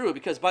cycles through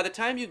because by the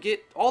time you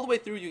get all the way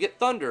through, you get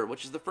thunder,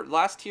 which is the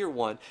last tier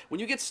 1.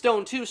 When you get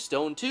stone 2 is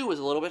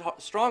a little bit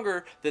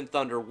stronger than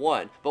thunder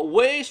 1, but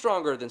way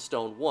stronger than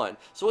stone 1.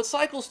 So it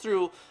cycles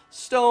through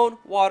stone,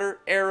 water,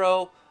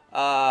 arrow,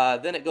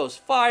 then it goes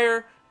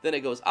fire, then it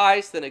goes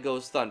ice, then it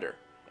goes thunder.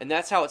 And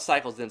that's how it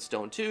cycles in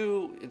stone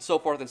 2, and so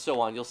forth and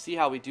so on. You'll see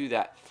how we do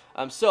that.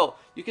 So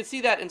you can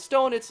see that in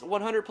stone it's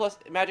 100 plus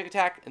magic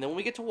attack, and then when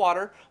we get to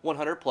water,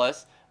 100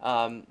 plus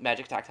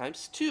magic attack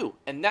times 2.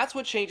 And that's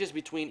what changes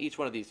between each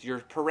one of these. Your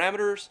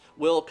parameters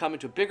will come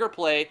into bigger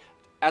play.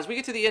 As we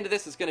get to the end of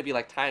this, it's going to be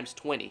like times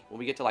 20 when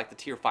we get to like the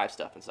tier 5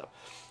 stuff and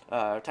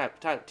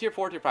stuff. Tier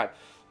 4, tier 5.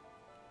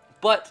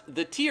 But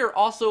the tier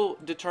also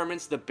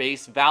determines the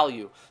base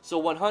value. So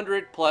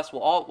 100 plus,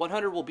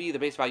 100 will be the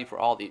base value for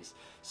all these.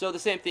 So the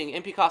same thing,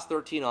 MP cost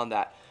 13 on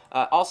that.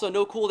 Also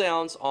no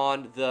cooldowns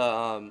on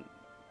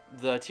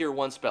the tier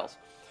 1 spells.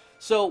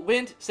 So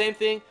wind, same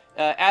thing.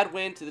 Add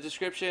wind to the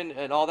description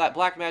and all that.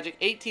 Black magic,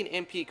 18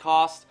 MP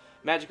cost,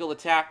 magical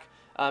attack.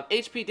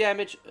 HP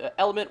damage,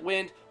 element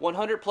wind,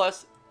 100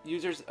 plus.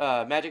 Users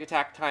magic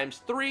attack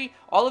times 3.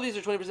 All of these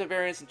are 20%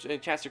 variance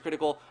and chance to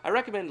critical. I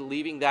recommend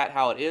leaving that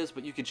how it is,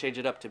 but you can change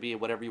it up to be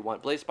whatever you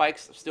want. Blaze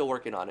spikes, I'm still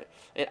working on it.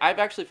 And I've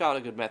actually found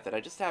a good method.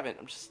 I'm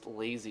just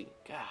lazy.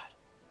 God,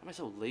 why am I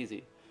so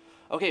lazy?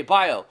 Okay,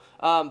 bio.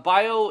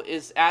 Bio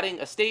is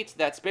adding a state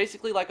that's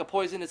basically like a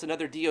poison. It's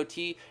another DOT.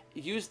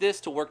 Use this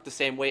to work the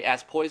same way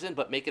as poison,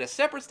 but make it a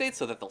separate state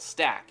so that they'll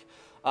stack.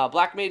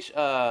 Black mage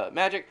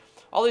magic.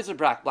 All these are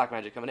black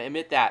magic. I'm going to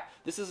emit that.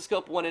 This is a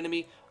scope 1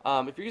 enemy.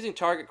 If you're using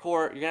target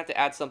core, you're going to have to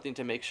add something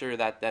to make sure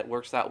that that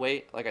works that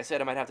way. Like I said,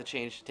 I might have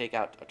to take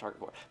out a target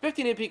core.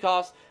 15 MP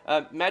cost,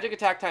 magic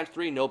attack times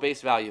 3, no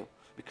base value.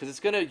 Because it's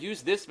going to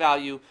use this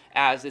value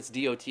as its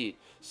DOT.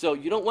 So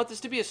you don't want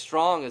this to be as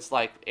strong as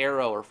like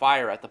arrow or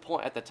fire at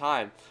the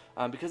time.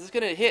 Because it's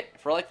going to hit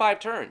for like 5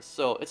 turns.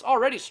 So it's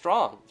already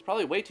strong. It's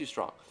probably way too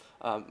strong.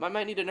 I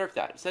might need to nerf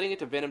that. Setting it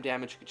to venom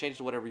damage, you can change it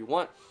to whatever you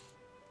want.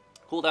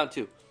 Cooldown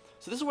 2.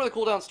 So this is where the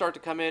cooldowns start to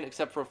come in,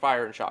 except for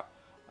fire and shock.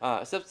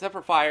 except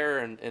for fire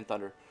and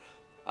thunder.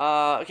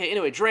 Okay,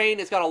 anyway, Drain.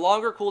 It's got a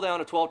longer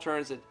cooldown of 12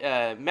 turns.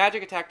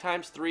 Magic attack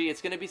times 3.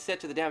 It's going to be set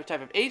to the damage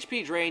type of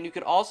HP Drain. You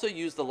could also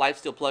use the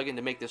Lifesteal plugin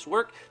to make this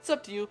work. It's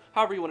up to you,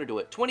 however you want to do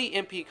it. 20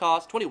 MP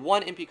cost,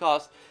 21 MP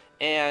cost,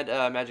 and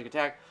magic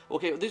attack.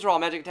 Okay, these are all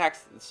magic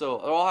attacks, so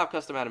they all have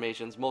custom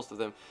animations, most of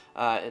them.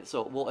 And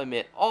so we'll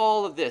emit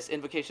all of this,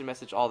 invocation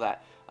message, all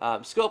that.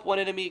 Scope one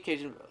enemy,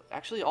 occasion.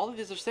 Actually, all of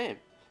these are the same,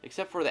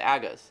 except for the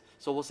Agas.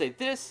 So we'll say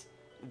this.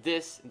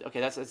 Okay,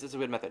 that's a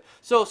good method.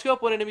 So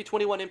scope one enemy,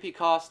 21 MP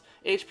cost,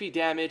 HP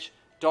damage,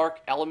 dark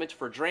element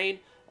for drain,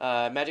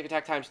 magic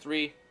attack times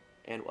 3,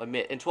 and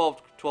emit, and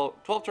 12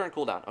 turn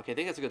cooldown. Okay, I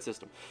think that's a good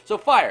system. So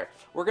fire,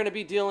 we're going to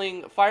be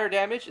dealing fire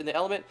damage in the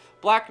element.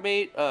 Black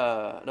mate,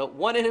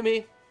 one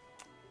enemy,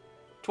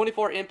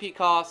 24 MP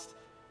cost,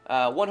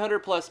 100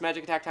 plus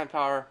magic attack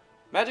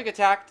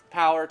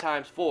power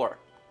times 4.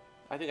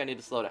 I think I need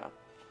to slow down.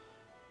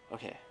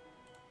 Okay.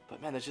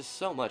 But man, there's just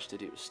so much to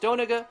do.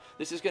 Stonaga,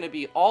 this is going to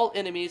be all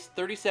enemies,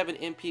 37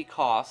 MP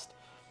cost,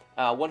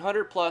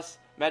 100 plus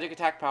magic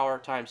attack power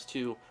times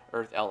 2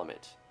 earth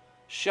element.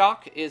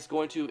 Shock is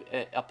going to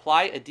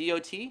apply a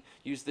DOT.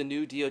 Use the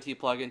new DOT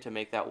plugin to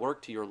make that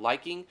work to your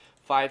liking.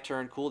 5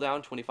 turn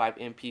cooldown, 25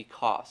 MP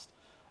cost.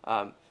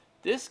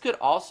 This could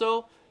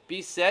also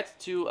be set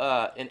to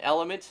an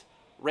element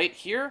right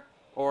here,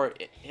 or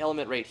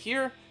element right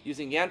here,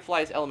 using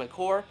Yanfly's element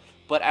core.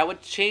 But I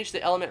would change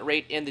the element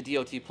rate in the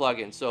DOT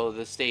plugin, so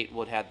the state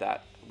would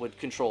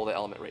control the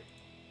element rate.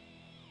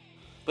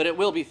 But it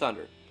will be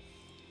Thunder.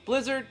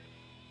 Blizzard,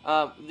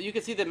 you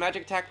can see the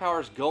magic attack power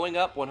is going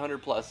up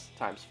 100 plus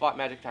times 5,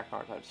 magic attack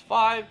power times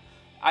 5.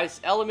 Ice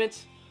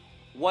element,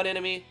 1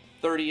 enemy,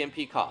 30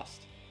 MP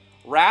cost.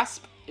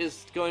 Rasp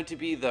is going to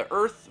be the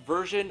Earth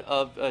version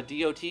of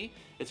DOT.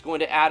 It's going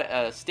to add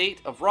a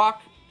state of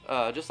rock,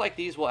 just like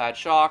these will add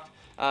shocked.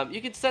 You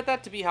can set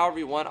that to be however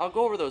you want. I'll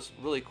go over those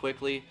really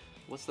quickly.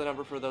 What's the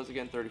number for those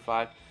again?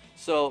 35.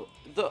 So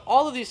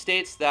all of these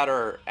states that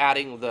are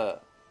adding the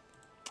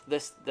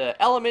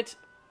element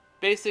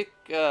basic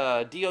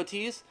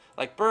DOTs,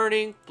 like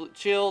burning,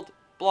 chilled,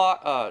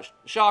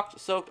 shocked,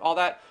 soaked, all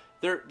that,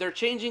 they're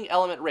changing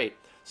element rate.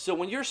 So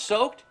when you're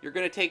soaked, you're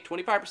going to take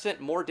 25%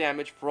 more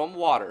damage from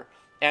water,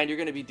 and you're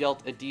going to be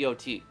dealt a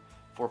DOT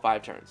for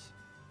 5 turns.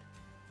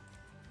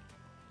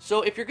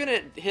 So if you're going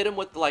to hit them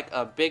with like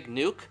a big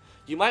nuke,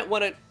 you might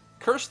want to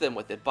curse them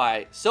with it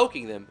by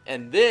soaking them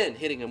and then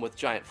hitting them with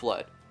giant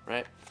flood,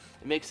 right?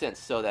 It makes sense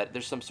so that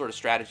there's some sort of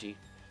strategy.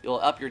 You'll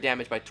up your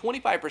damage by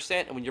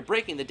 25%, and when you're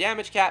breaking the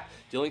damage cap,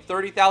 dealing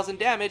 30,000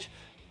 damage,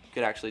 you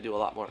could actually do a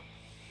lot more.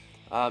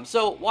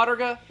 So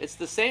Waterga, it's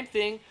the same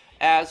thing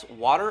as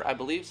water, I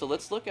believe. So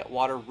let's look at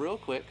water real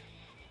quick.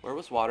 Where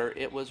was water?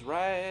 It was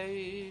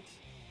right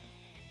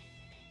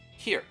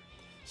here.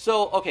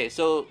 So, okay,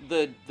 so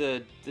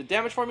the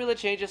damage formula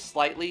changes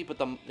slightly, but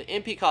the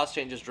MP cost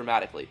changes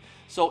dramatically.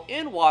 So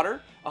in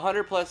water,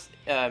 100 plus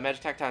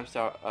magic attack times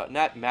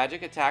not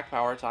magic attack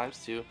power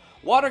times 2.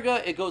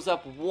 Waterga, it goes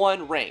up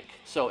 1 rank,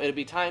 so it'll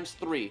be times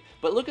 3.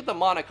 But look at the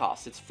mana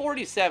cost. It's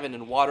 47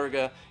 in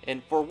Waterga,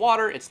 and for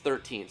water, it's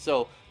 13.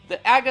 So the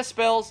Aga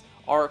spells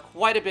are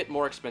quite a bit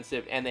more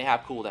expensive, and they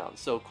have cooldowns.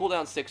 So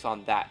cooldown 6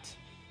 on that.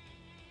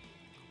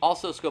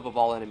 Also scope of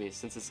all enemies,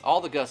 since it's all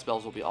the gust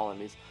spells will be all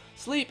enemies.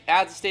 Sleep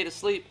adds a state of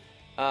sleep.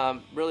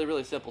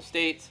 Really simple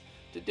state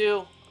to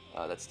do.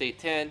 That's state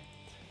 10.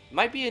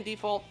 Might be in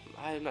default.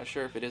 I'm not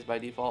sure if it is by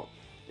default.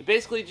 It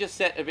basically just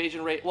set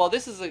evasion rate. Well,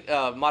 this is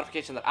a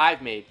modification that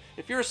I've made.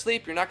 If you're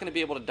asleep, you're not going to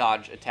be able to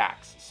dodge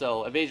attacks.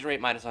 So evasion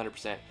rate minus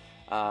 100%.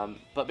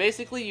 But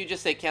basically, you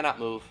just say cannot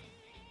move.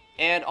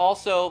 And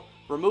also,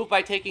 remove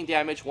by taking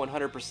damage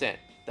 100%.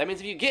 That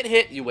means if you get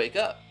hit, you wake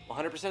up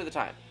 100% of the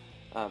time.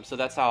 So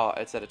that's how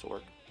I set it to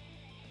work.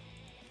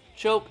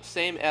 Choke,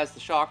 same as the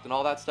shocked and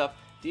all that stuff.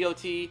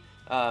 DOT,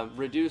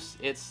 reduce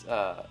its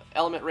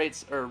element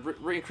rates, or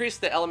increase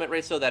the element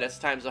rate so that it's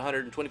times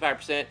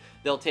 125%.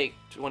 They'll take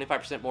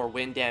 25% more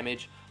wind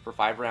damage for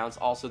 5 rounds.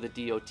 Also the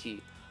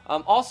DOT.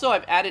 Also,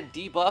 I've added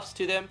debuffs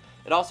to them.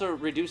 It also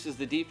reduces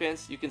the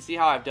defense. You can see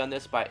how I've done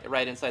this by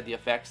right inside the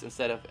effects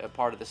instead of a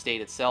part of the state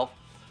itself.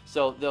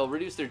 So they'll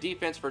reduce their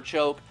defense for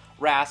choke.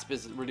 Rasp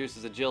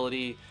reduces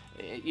agility.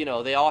 You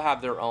know, they all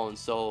have their own.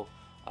 So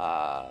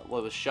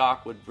what was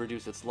shock would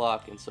reduce its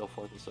luck, and so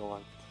forth and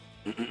so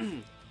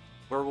on.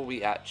 Where were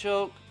we at?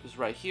 Choke is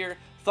right here.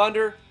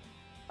 Thunder,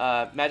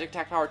 magic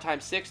attack power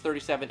times 6,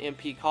 37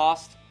 MP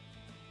cost.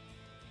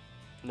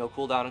 No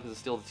cooldown because it's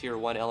still the tier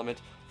 1 element.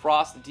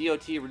 Frost,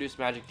 DOT, reduce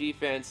magic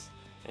defense,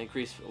 and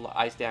increase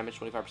ice damage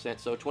 25%.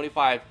 So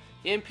 25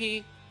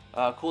 MP,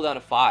 cooldown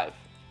of 5.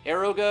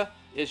 Aeroga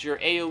is your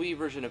AoE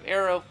version of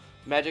Arrow.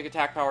 Magic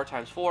attack power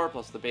times 4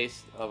 plus the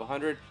base of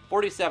 100.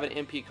 47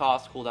 MP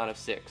cost, cooldown of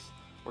 6.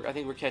 I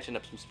think we're catching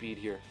up some speed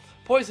here.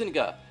 Poison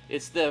Gut.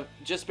 It's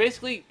just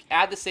basically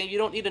add the same. You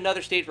don't need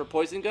another state for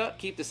Poison Gut.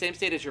 Keep the same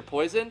state as your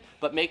poison,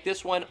 but make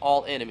this one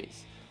all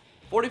enemies.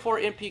 44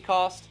 MP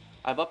cost.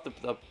 I've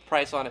upped the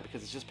price on it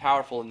because it's just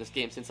powerful in this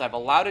game. Since I've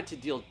allowed it to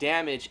deal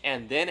damage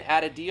and then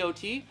add a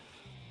DOT,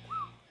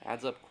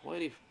 adds up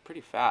quite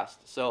pretty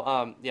fast.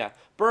 So, yeah.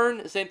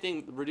 Burn, same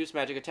thing, reduce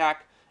magic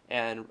attack,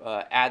 and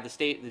add the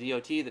state, the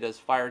DOT, that does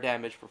fire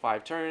damage for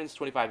 5 turns,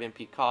 25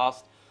 MP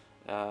cost.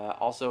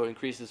 Also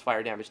increases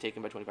fire damage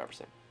taken by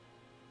 25%.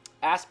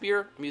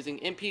 Aspire, I'm using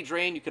MP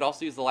Drain. You could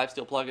also use the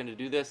Lifesteal plugin to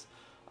do this.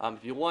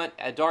 If you want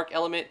a Dark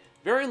Element,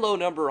 very low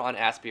number on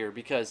Aspire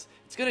because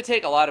it's going to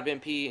take a lot of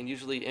MP, and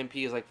usually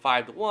MP is like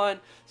 5 to 1.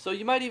 So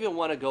you might even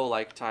want to go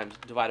like times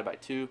divided by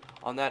 2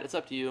 on that. It's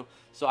up to you.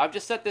 So I've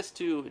just set this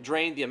to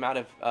drain the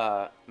amount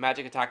of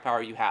magic attack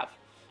power you have.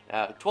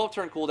 12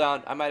 turn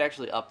cooldown. I might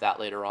actually up that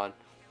later on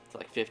to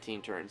like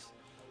 15 turns.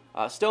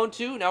 Stone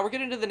 2. Now we're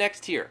getting to the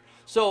next tier.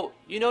 So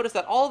you notice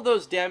that all of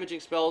those damaging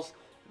spells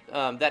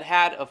that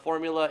had a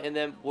formula in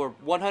them were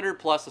 100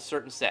 plus a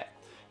certain set.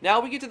 Now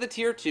we get to the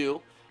tier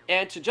 2.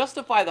 And to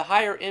justify the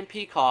higher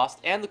MP cost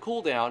and the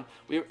cooldown,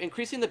 we're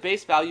increasing the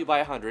base value by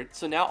 100.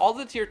 So now all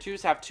the tier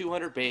 2s have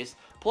 200 base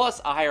plus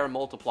a higher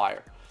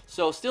multiplier.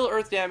 So still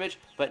earth damage,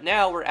 but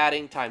now we're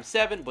adding times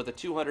 7 with a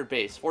 200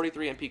 base,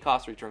 43 MP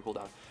cost, return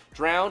cooldown.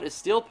 Drown is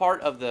still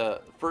part of the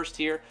first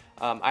tier.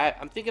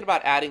 I'm thinking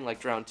about adding like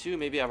Drown 2.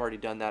 Maybe I've already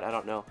done that. I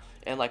don't know.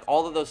 And like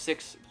all of those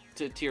 6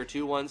 to tier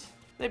 2 ones.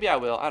 Maybe I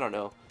will. I don't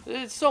know.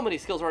 There's so many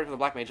skills already for the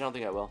Black Mage. I don't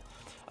think I will.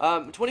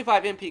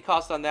 25 MP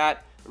cost on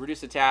that.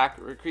 Reduce attack,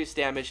 increase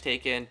damage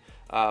taken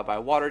by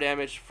water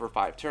damage for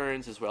 5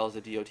 turns, as well as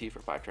a DOT for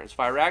 5 turns.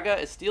 Valryia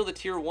is still the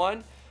tier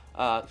 1,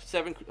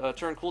 7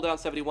 turn cooldown,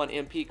 71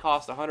 MP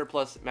cost, 100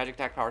 plus magic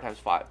attack power times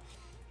 5.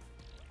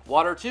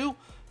 Water 2,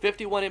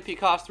 51 MP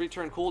cost, 3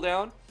 turn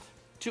cooldown,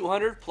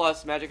 200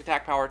 plus magic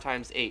attack power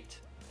times 8.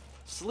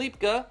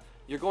 Sleepga,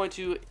 you're going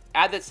to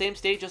add that same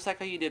state just like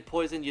how you did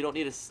Poison. You don't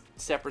need a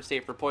separate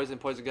state for Poison,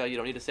 Poisonga. You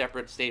don't need a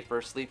separate state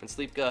for Sleep and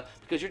Sleepga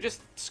because you're just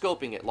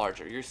scoping it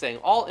larger. You're saying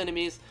all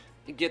enemies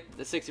get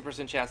the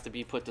 60% chance to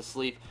be put to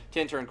sleep,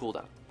 10 turn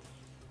cooldown.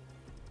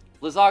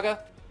 Lysaga,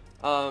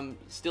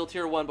 still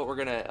tier 1, but we're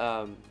going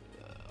to,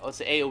 it's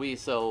AoE,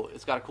 so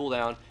it's got a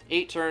cooldown.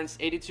 8 turns,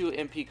 82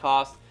 MP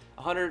cost,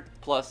 100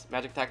 plus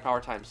magic attack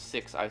power times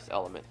 6 ice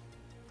element.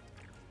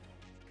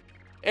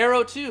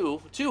 Arrow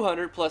 2,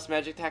 200 plus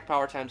magic attack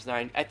power times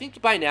 9. I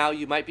think by now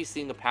you might be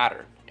seeing a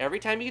pattern. Every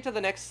time you get to the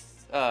next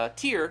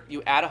tier,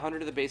 you add 100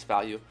 to the base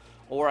value,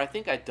 or I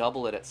think I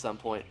double it at some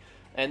point.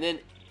 And then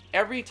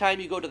every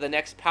time you go to the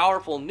next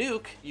powerful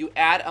nuke, you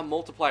add a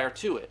multiplier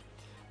to it.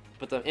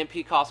 But the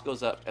MP cost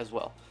goes up as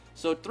well.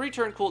 So 3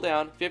 turn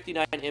cooldown,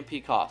 59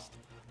 MP cost.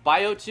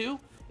 Bio 2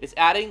 is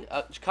adding,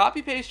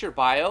 copy paste your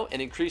bio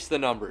and increase the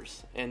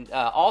numbers. And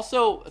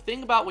also,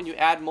 think about when you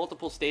add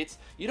multiple states,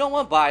 you don't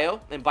want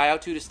bio and bio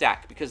 2 to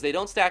stack because they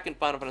don't stack in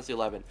Final Fantasy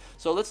XI.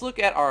 So let's look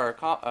at our,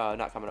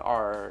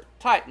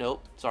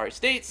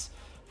 states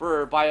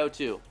for bio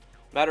 2.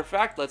 Matter of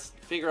fact, let's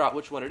figure out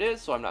which one it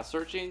is so I'm not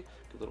searching.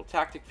 Good little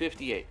tactic,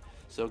 58.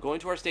 So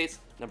going to our states,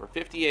 number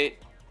 58.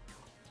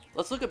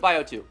 Let's look at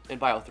bio 2 and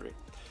bio 3.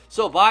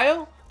 So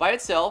bio, by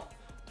itself,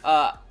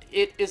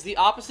 it is the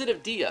opposite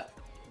of Dia.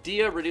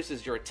 Dia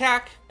reduces your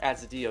attack,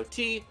 adds a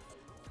DOT,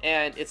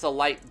 and it's a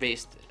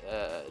light-based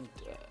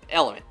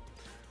element.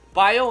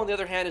 Bio, on the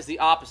other hand, is the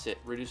opposite.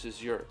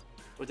 Reduces your...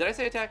 What did I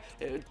say attack?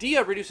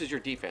 Dia reduces your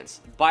defense.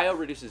 Bio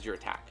reduces your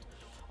attack.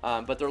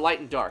 But they're light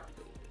and dark.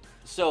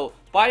 So,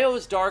 Bio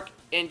is dark,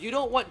 and you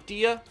don't want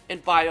Dia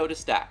and Bio to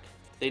stack.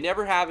 They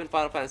never have in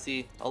Final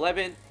Fantasy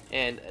XI,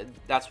 and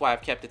that's why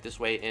I've kept it this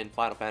way in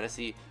Final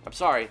Fantasy... I'm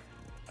sorry,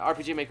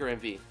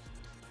 RPGMMV.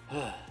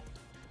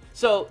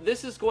 So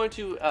this is going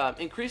to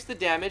increase the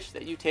damage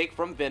that you take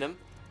from Venom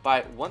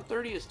by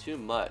 130 is too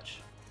much.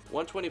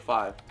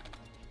 125.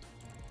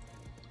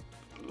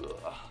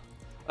 Ugh.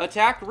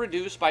 Attack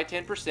reduced by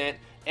 10%,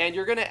 and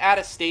you're going to add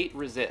a state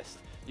resist.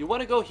 You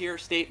want to go here,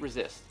 state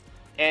resist,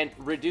 and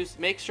reduce.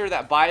 Make sure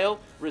that Bio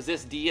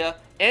resists Dia,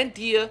 and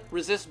Dia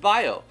resists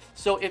Bio.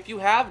 So if you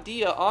have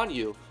Dia on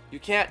you, you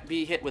can't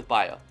be hit with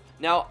Bio.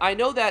 Now, I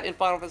know that in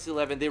Final Fantasy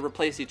XI, they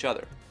replace each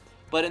other.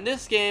 But in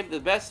this game, the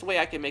best way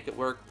I can make it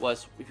work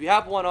was if you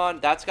have one on,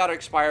 that's got to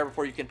expire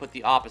before you can put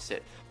the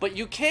opposite. But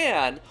you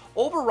can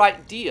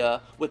overwrite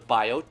Dia with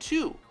Bio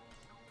 2.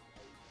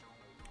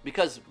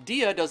 Because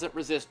Dia doesn't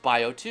resist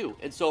Bio 2,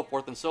 and so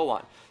forth and so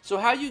on. So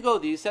how you go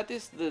these, set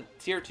the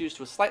tier 2s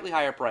to a slightly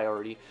higher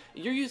priority.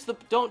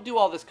 Don't do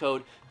all this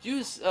code.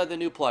 Use the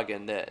new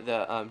plugin, the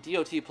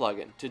DOT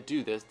plugin, to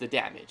do this, the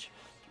damage.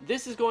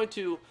 This is going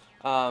to,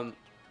 I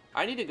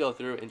need to go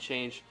through and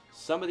change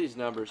some of these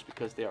numbers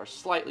because they are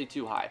slightly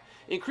too high.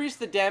 Increase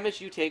the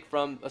damage you take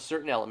from a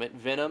certain element,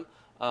 Venom,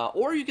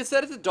 or you can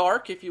set it to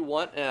Dark if you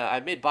want.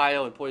 I've made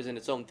Bio and Poison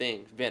its own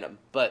thing, Venom,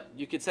 but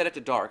you can set it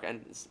to Dark,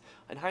 and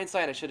in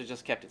hindsight I should have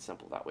just kept it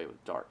simple that way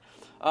with Dark.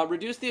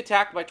 Reduce the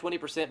attack by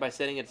 20% by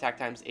setting it attack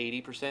times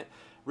 80%.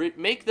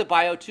 Make the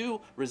Bio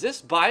 2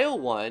 resist Bio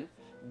 1,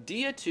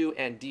 Dia 2,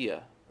 and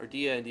Dia, or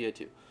Dia and Dia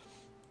 2.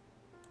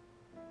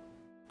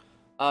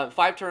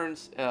 5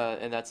 turns,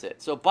 and that's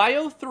it. So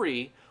Bio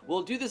 3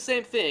 will do the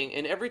same thing.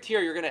 In every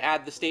tier, you're going to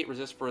add the state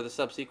resist for the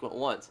subsequent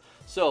ones.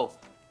 So,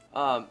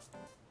 I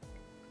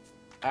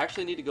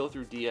actually need to go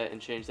through Dia and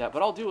change that,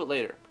 but I'll do it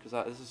later, because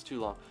this is too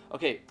long.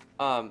 Okay,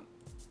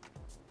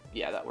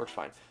 Yeah, that works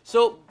fine.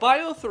 So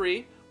Bio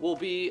 3 will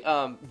be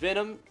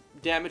Venom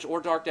damage or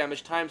Dark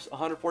damage times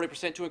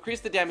 140% to increase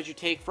the damage you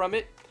take from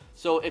it.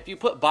 So if you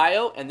put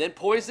Bio and then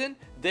Poison,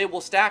 they will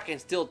stack and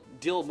still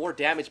deal more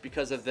damage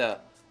because of the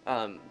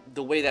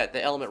way that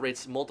the element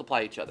rates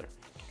multiply each other.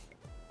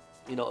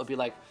 You know, it'll be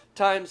like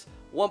times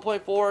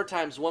 1.4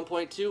 times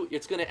 1.2,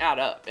 it's going to add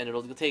up, and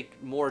it'll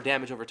take more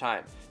damage over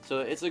time. So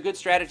it's a good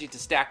strategy to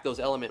stack those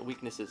element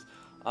weaknesses,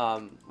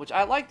 which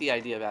I like the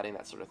idea of adding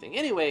that sort of thing.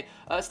 Anyway,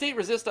 state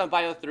resist on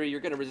Bio 3, you're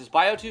going to resist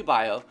Bio 2,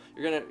 Bio.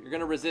 You're going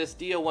to resist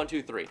Dia 1,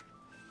 2, 3.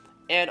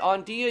 And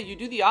on Dia, you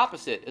do the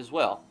opposite as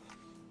well.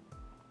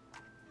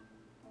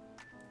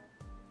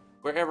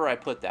 Wherever I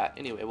put that.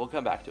 Anyway, we'll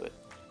come back to it.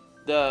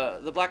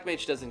 The Black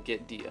Mage doesn't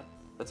get Dia.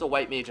 That's a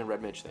White Mage and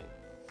Red Mage thing.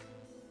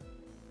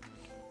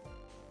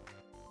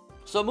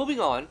 So moving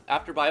on,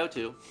 after Bio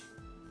 2,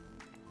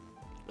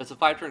 it's a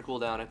 5-turn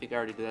cooldown. I think I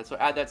already did that. So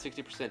add that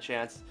 60%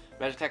 chance.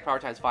 Magic attack power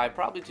times 5,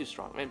 probably too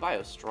strong. I mean,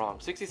 Bio's strong.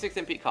 66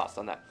 MP cost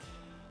on that.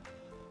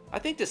 I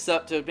think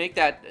to make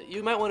that,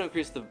 you might want to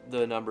increase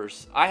the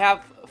numbers. I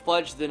have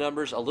fudged the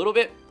numbers a little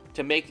bit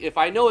to make, if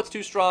I know it's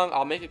too strong,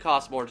 I'll make it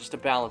cost more just to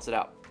balance it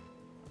out.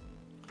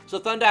 So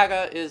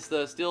Thundaga is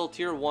the still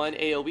tier 1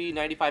 AoE,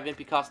 95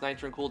 MP cost,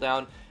 9-turn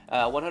cooldown,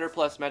 100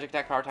 plus magic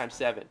attack power times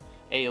 7,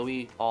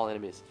 AoE, all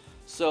enemies.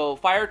 So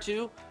Fire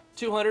 2,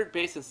 200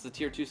 base since it's the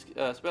tier 2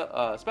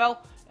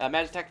 spell,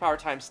 magic attack power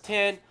times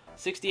 10,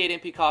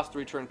 68 MP cost,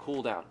 3-turn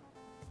cooldown,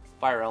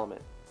 fire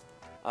element.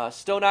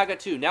 Stone Aga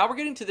 2, now we're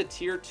getting to the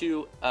tier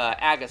 2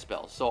 Aga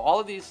spells. So all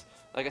of these,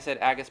 like I said,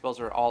 Aga spells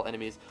are all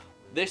enemies.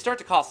 They start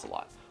to cost a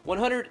lot.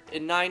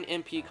 109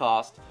 MP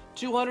cost,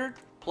 200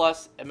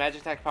 plus a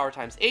magic attack power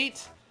times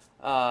 8,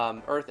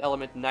 earth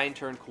element,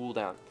 9-turn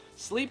cooldown.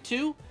 Sleep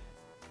 2,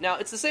 now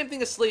it's the same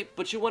thing as sleep,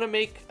 but you want to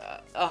make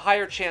a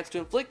higher chance to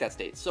inflict that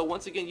state. So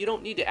once again, you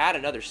don't need to add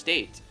another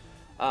state.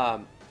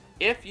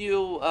 If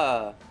you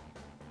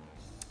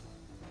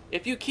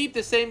keep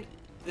the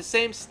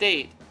same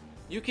state,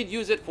 you can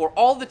use it for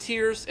all the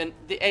tiers and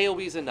the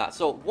AoEs and not.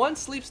 So one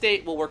sleep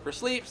state will work for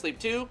sleep, sleep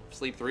 2,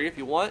 sleep 3 if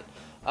you want.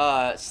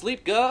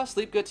 Sleep Ga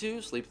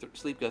 2,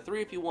 sleep Ga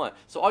 3 if you want.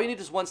 So all you need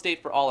is one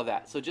state for all of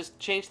that. So just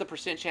change the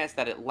percent chance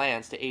that it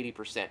lands to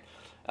 80%.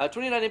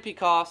 29 MP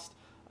cost,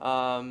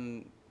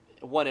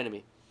 1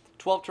 enemy.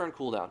 12-turn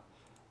cooldown.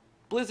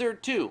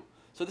 Blizzard 2.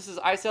 So this is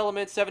Ice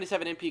Element,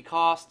 77 MP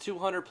cost,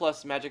 200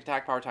 plus magic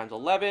attack power times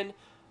 11.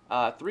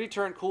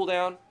 3-turn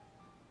cooldown.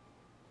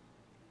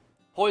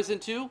 Poison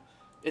 2.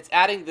 It's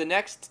adding the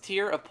next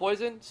tier of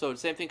poison. So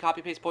same thing,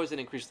 copy paste poison,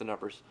 increase the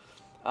numbers.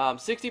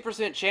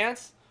 60%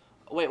 chance.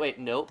 Wait,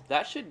 no,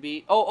 that should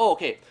be,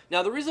 okay.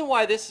 Now the reason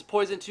why this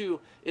Poison 2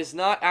 is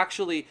not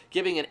actually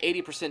giving an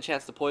 80%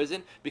 chance to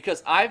poison,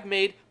 because I've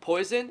made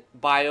Poison,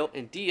 Bio,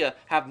 and Dia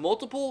have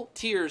multiple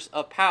tiers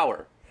of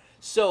power.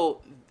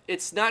 So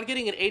it's not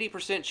getting an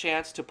 80%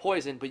 chance to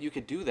poison, but you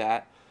could do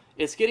that.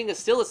 It's getting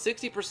still a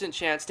 60%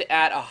 chance to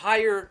add a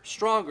higher,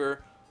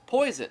 stronger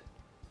poison,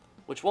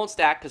 which won't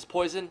stack because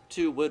Poison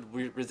 2 would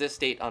resist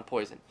state on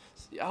Poison.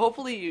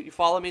 Hopefully you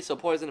follow me, so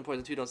Poison and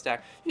Poison 2 don't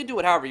stack. You can do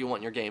it however you want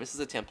in your game. This is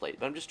a template,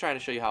 but I'm just trying to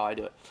show you how I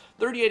do it.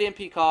 38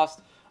 MP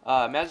cost,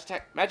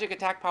 magic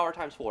attack power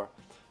times 4,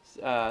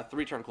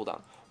 3-turn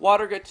cooldown.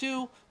 Water Gut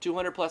 2,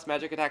 200 plus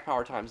magic attack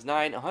power times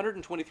 9,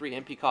 123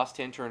 MP cost,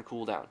 10-turn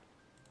cooldown.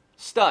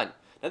 Stun.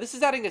 Now this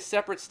is adding a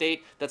separate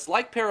state that's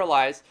like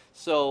Paralyze,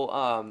 so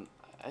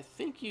I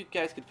think you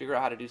guys could figure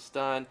out how to do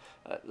stun.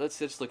 Let's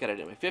just look at it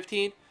anyway.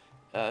 15.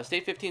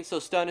 State 15, so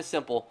stun is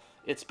simple.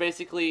 It's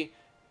basically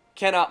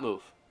cannot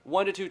move.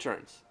 1 to 2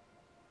 turns.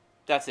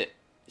 That's it.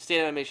 State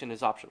animation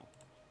is optional.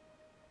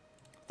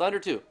 Thunder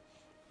 2.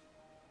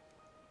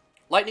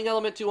 Lightning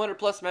element 200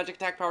 plus magic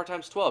attack power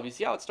times 12. You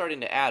see how it's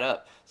starting to add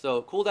up.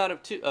 So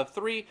cooldown of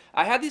 3.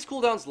 I had these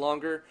cooldowns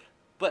longer,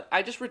 but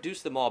I just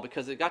reduced them all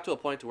because it got to a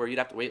point to where you'd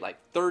have to wait like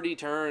 30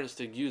 turns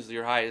to use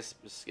your highest.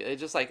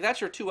 It's just like,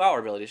 that's your 2-hour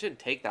ability. It shouldn't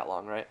take that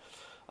long, right?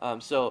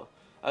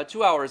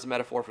 2 hours is a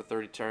metaphor for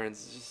 30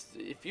 turns. Just,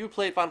 if you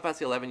played Final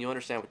Fantasy XI, you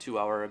understand what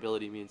 2-hour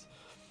ability means,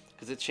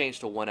 because it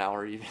changed to 1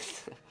 hour even.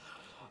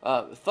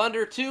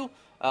 Thunder 2,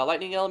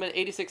 Lightning Element,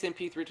 86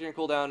 MP, 3-turn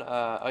cooldown.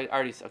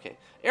 Okay.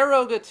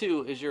 Aeroga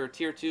 2 is your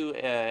tier 2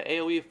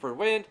 AoE for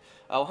wind.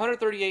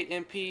 138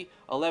 MP,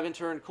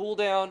 11-turn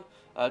cooldown.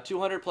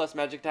 200 plus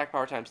magic attack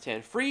power times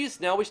 10. Freeze.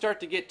 Now we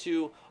start to get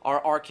to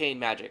our arcane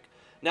magic.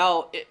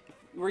 Now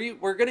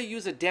we're going to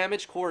use a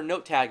damage core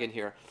note tag in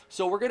here.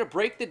 So we're going to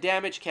break the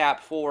damage cap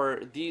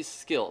for these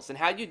skills. And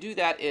how you do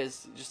that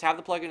is just have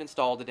the plugin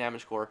installed, the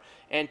damage core,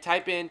 and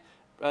type in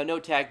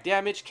note tag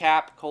damage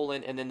cap :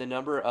 and then the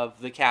number of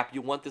the cap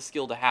you want the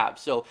skill to have.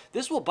 So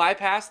this will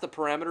bypass the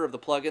parameter of the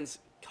plugin's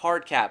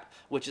hard cap,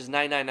 which is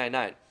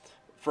 9999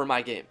 for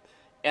my game.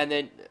 And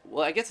then,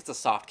 well, I guess it's a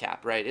soft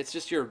cap, right? It's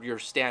just your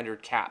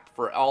standard cap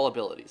for all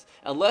abilities.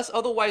 Unless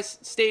otherwise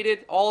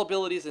stated, all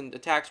abilities and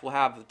attacks will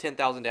have the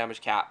 10,000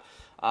 damage cap.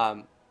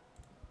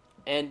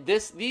 And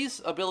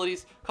these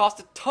abilities cost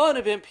a ton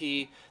of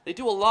MP. They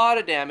do a lot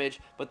of damage,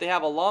 but they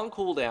have a long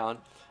cooldown.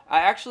 I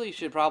actually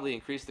should probably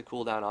increase the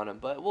cooldown on them,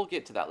 but we'll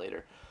get to that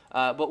later.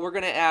 but we're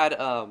going to add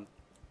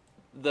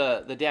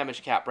the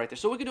damage cap right there.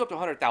 So we can do up to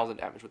 100,000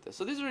 damage with this.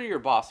 So these are your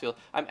boss field.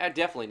 I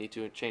definitely need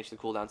to change the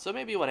cooldown. So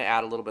maybe you want to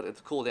add a little bit of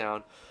the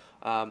cooldown.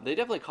 They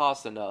definitely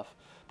cost enough.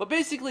 But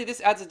basically,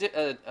 this adds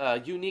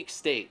a unique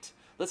state.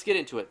 Let's get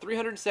into it.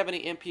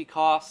 370 MP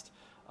cost.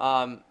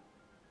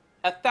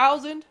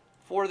 1,000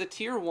 for the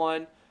tier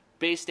 1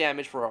 base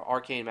damage for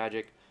arcane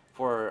magic.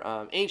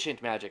 For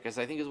ancient magic, as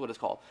I think is what it's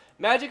called.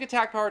 Magic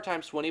attack power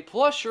times 20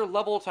 plus your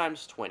level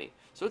times 20.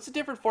 So it's a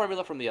different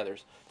formula from the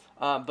others.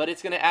 But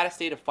it's going to add a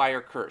state of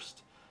Fire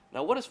Cursed.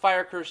 Now, what does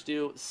Fire Cursed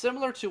do?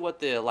 Similar to what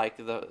the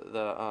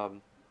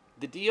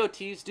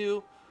DOTs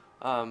do.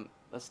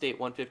 State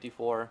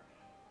 154.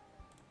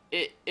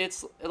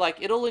 It's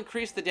like it'll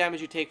increase the damage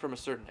you take from a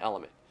certain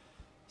element.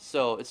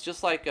 So it's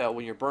just like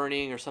when you're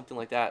burning or something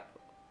like that.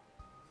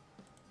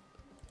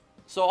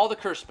 So all the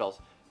curse spells,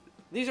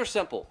 these are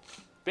simple.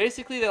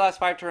 Basically, they last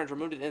 5 turns,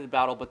 removed it in the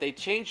battle, but they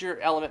change your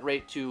element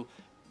rate to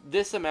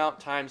this amount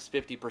times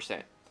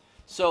 50%.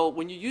 So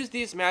when you use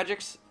these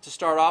magics to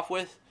start off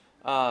with,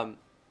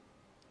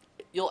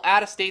 you'll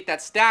add a state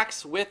that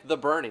stacks with the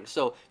burning.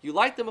 So you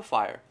light them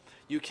afire,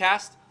 you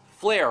cast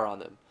flare on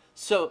them.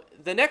 So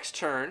the next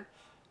turn,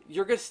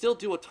 you're going to still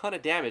do a ton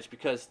of damage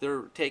because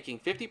they're taking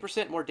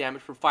 50% more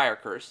damage from Fire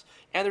Curse,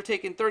 and they're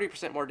taking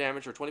 30% more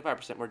damage or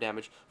 25% more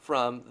damage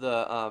from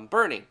the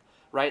burning.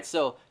 Right,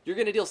 so you're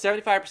going to deal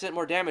 75%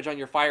 more damage on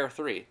your Fire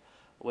 3,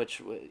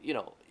 which, you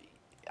know,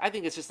 I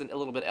think it's just a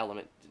little bit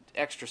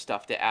extra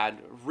stuff to add,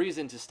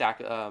 reason to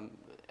stack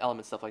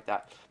elements, stuff like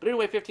that. But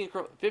anyway, 15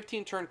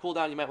 turn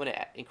cooldown, you might want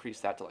to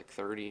increase that to like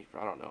 30,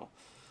 I don't know.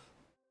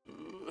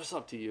 It's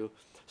up to you.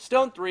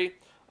 Stone 3,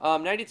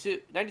 92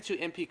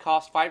 MP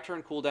cost, 5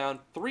 turn cooldown,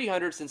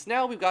 300, since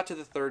now we've got to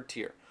the 3rd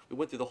tier. We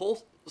went through the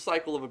whole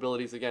cycle of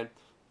abilities again.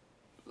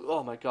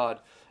 Oh my god.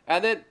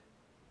 And then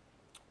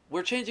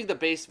we're changing the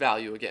base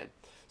value again.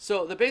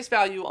 So the base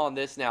value on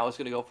this now is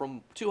going to go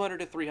from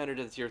 200 to 300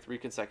 to tier 3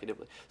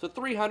 consecutively. So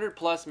 300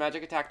 plus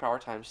magic attack power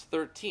times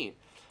 13.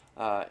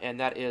 And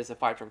that is a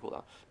 5 turn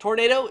cooldown.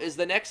 Tornado is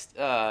the next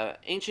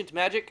ancient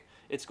magic.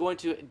 It's going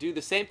to do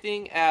the same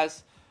thing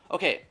as...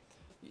 Okay,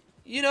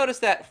 you notice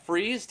that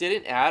freeze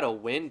didn't add a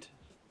wind...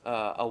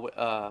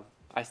 I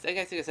think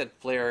I said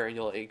flare and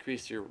you'll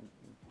increase your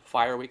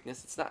fire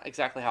weakness. It's not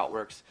exactly how it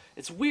works.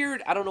 It's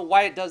weird. I don't know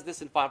why it does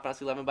this in Final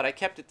Fantasy XI, but I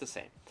kept it the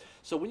same.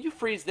 So when you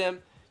freeze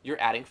them,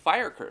 you're adding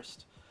Fire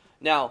Cursed.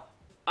 Now,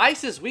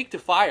 ice is weak to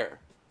fire.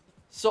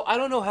 So I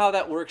don't know how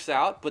that works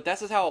out, but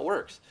that's just how it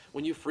works.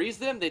 When you freeze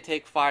them, they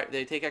take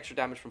extra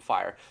damage from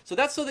fire. So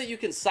that's so that you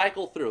can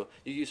cycle through.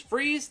 You use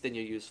freeze, then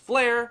you use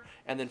flare,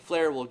 and then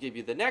flare will give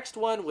you the next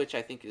one, which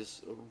I think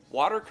is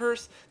water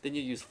curse. Then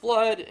you use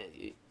flood,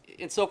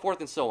 and so forth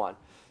and so on.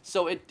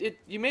 So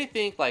you may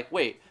think like,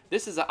 wait,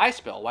 this is an ice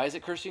spell. Why is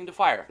it cursing to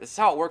fire? This is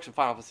how it works in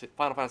Final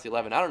Fantasy XI.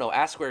 I don't know.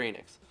 Ask Square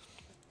Enix.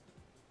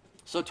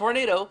 So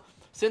Tornado,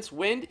 since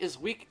wind is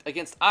weak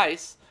against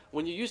ice,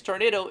 when you use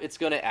Tornado, it's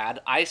going to add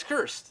Ice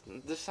Cursed.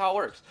 This is how it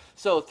works.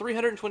 So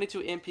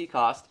 322 MP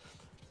cost,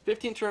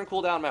 15 turn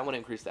cooldown. Might want to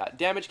increase that.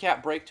 Damage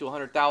cap break to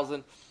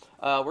 100,000.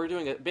 We're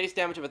doing a base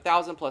damage of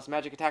 1,000 plus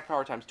magic attack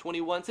power times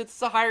 21. Since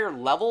it's a higher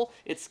level,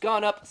 it's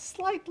gone up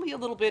slightly a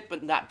little bit,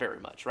 but not very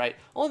much, right?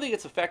 Only thing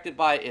it's affected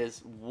by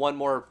is one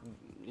more,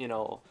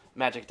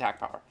 magic attack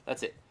power.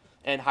 That's it.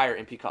 And higher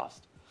MP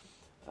cost.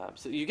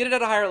 So you get it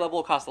at a higher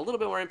level, it costs a little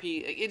bit more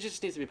MP. It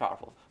just needs to be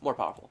powerful, more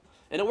powerful.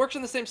 And it works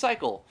in the same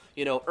cycle.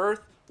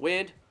 Earth,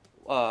 wind,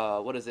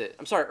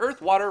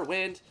 Earth, water,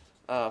 wind,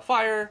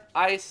 fire,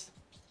 ice,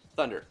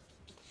 thunder.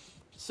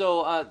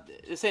 So,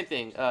 the same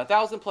thing.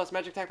 1,000 plus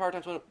magic attack power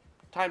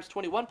times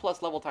 21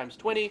 plus level times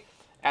 20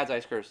 adds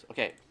Ice Curse.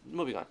 Okay,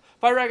 moving on.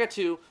 Valryia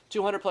 2,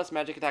 200 plus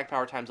magic attack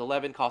power times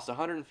 11 costs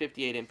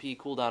 158 MP,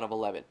 cooldown of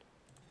 11.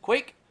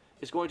 Quake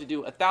is going to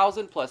do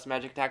 1,000 plus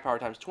magic attack power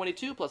times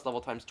 22 plus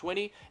level times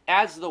 20,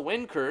 adds the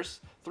Wind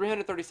Curse,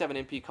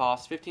 337 MP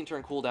cost, 15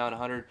 turn cooldown,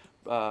 100,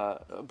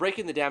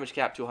 breaking the damage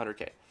cap to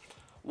 100k.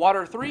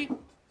 Water 3,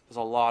 there's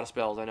a lot of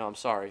spells, I know, I'm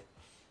sorry.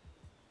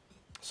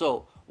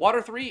 So,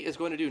 Water 3 is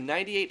going to do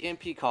 98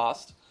 MP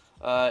cost.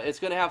 It's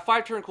going to have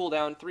 5 turn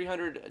cooldown,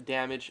 300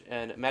 damage,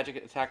 and magic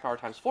attack power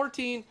times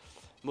 14.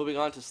 Moving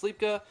on to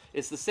Sleepka.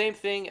 It's the same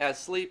thing as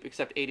Sleep,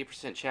 except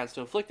 80% chance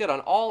to inflict it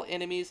on all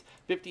enemies,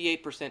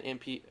 58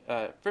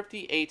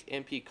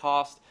 MP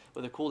cost,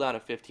 with a cooldown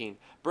of 15.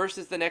 Burst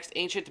is the next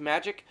ancient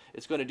magic.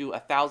 It's going to do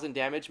 1,000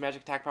 damage,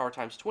 magic attack power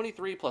times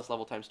 23, plus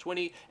level times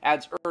 20.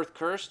 Adds Earth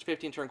Cursed,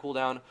 15 turn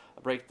cooldown,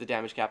 break the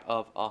damage cap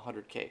of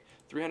 100k.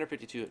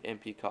 352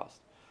 MP cost.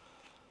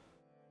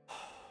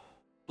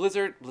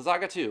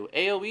 Blizzaga 2,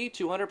 AoE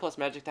 200 plus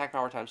magic attack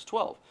power times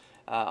 12,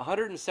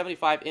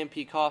 175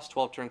 MP cost,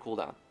 12 turn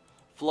cooldown.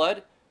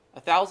 Flood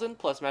 1,000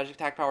 plus magic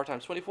attack power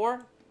times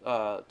 24,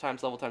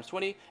 times level times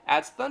 20,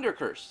 adds Thunder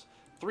Curse,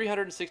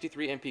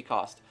 363 MP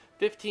cost,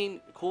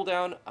 15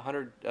 cooldown,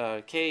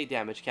 100k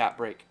damage cap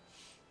break.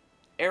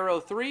 Arrow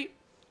 3,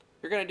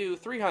 you're going to do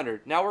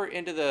 300. Now we're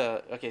into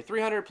the,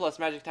 300 plus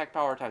magic attack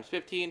power times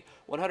 15,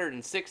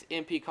 106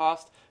 MP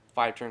cost,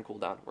 5 turn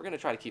cooldown. We're going to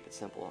try to keep it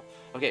simple.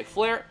 Okay,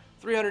 Flare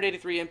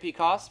 383 MP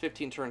cost,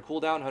 15 turn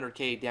cooldown,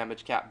 100k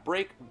damage cap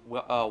break.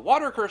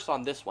 Water curse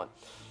on this one.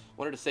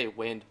 Wanted to say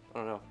wind. I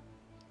don't know.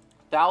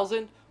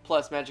 1,000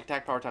 plus magic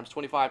attack power times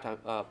 25 times,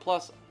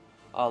 plus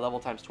level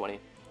times 20.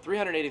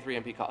 383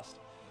 MP cost.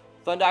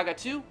 Thundaga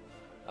 2,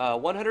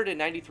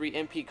 193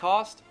 MP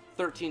cost,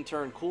 13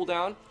 turn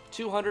cooldown,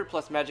 200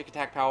 plus magic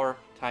attack power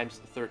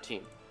times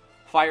 13.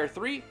 Fire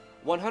 3,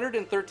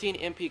 113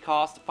 MP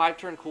cost, 5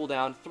 turn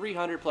cooldown,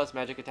 300 plus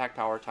magic attack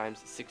power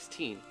times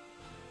 16.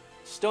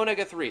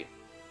 Stonega 3,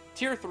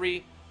 tier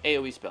 3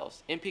 AoE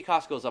spells. MP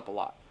cost goes up a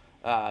lot.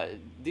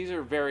 These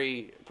are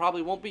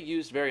probably won't be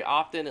used very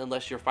often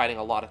unless you're fighting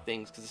a lot of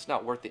things because it's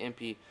not worth the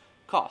MP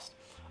cost.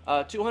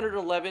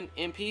 211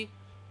 MP,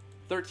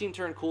 13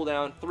 turn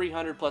cooldown,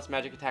 300 plus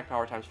magic attack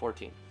power times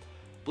 14.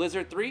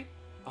 Blizzard 3,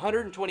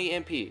 120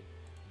 MP,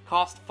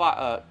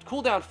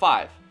 cooldown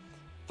 5,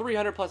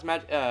 300 plus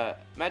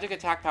magic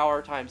attack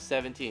power times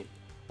 17.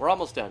 We're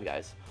almost done,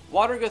 guys.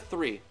 Waterga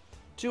 3,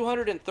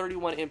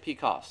 231 MP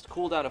cost,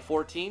 cooldown of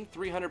 14,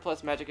 300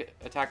 plus magic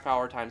attack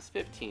power times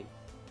 15.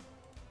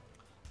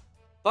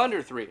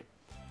 Thunder 3,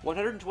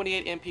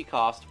 128 MP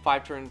cost,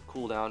 5 turn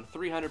cooldown,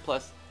 300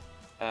 plus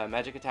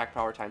magic attack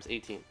power times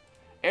 18.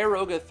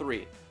 Aeroga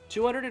 3,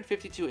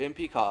 252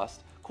 MP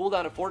cost,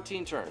 cooldown of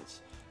 14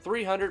 turns,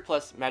 300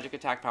 plus magic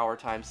attack power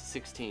times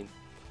 16.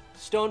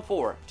 Stone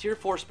 4, tier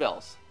 4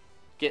 spells,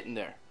 getting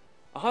there.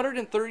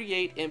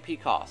 138 MP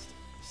cost,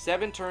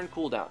 7 turn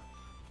cooldown,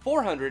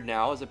 400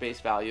 now as a base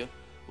value,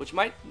 which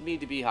might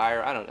need to be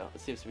higher. I don't know. It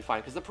seems to be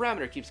fine because the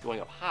parameter keeps going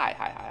up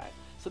high.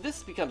 So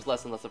this becomes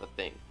less and less of a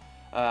thing.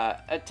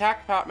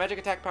 Magic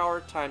attack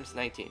power times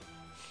 19.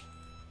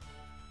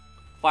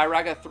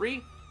 Firaga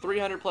 3,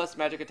 300 plus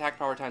magic attack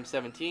power times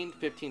 17,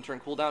 15 turn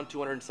cooldown,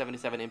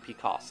 277 MP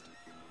cost.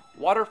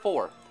 Water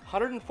 4,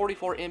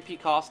 144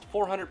 MP cost,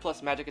 400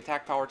 plus magic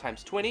attack power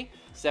times 20,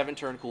 7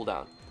 turn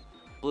cooldown.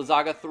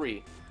 Blizzaga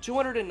 3,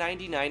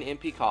 299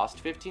 MP cost,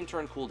 15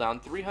 turn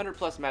cooldown, 300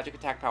 plus magic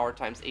attack power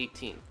times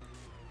 18.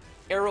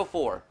 Arrow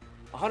 4,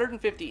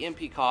 150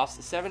 MP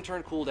cost, 7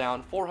 turn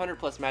cooldown, 400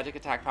 plus magic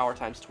attack power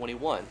times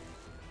 21.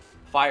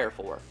 Fire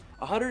 4,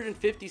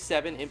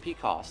 157 MP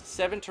cost,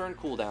 7 turn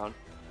cooldown,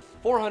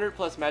 400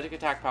 plus magic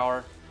attack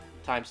power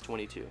times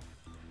 22.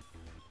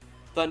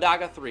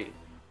 Thundaga 3,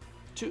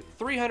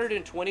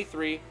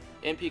 323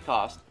 MP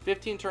cost,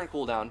 15 turn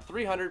cooldown,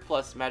 300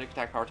 plus magic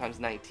attack power times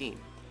 19.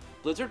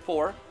 Blizzard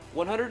 4,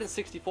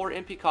 164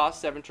 MP cost,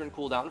 7 turn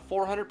cooldown,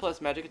 400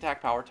 plus magic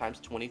attack power times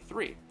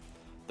 23.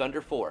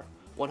 Thunder 4,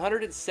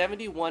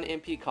 171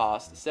 MP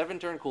cost, 7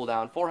 turn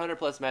cooldown, 400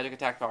 plus magic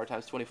attack power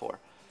times 24.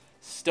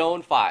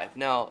 Stone 5.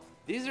 Now,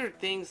 these are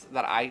things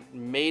that I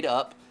made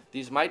up.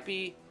 These might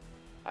be...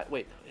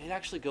 wait, it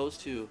actually goes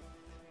to...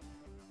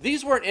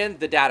 These weren't in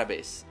the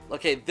database.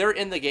 Okay, they're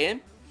in the game,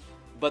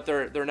 but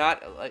they're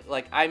not...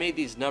 Like I made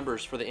these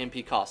numbers for the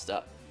MP cost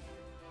up.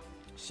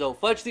 So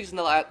fudge these in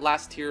the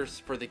last tiers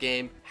for the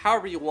game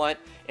however you want,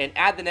 and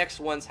add the next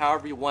ones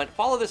however you want.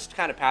 Follow this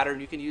kind of pattern.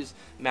 You can use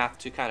math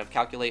to kind of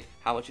calculate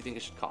how much you think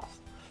it should cost.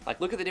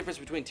 Like, look at the difference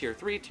between tier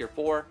 3, tier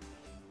 4,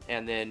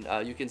 and then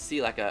you can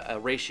see like a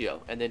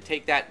ratio, and then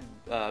take that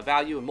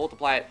value and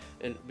multiply it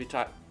and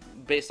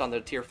based on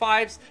the tier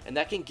 5s, and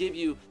that can give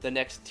you the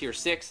next tier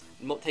 6.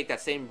 Take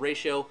that same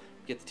ratio,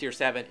 get the tier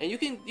 7, and you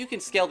can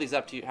scale these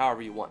up to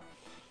however you want.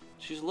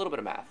 Just use a little bit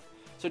of math.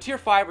 So tier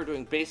 5, we're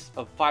doing base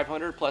of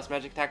 500 plus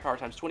magic attack power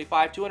times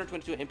 25,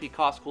 222 MP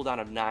cost, cooldown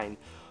of 9.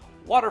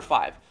 Water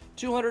 5,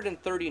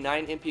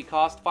 239 MP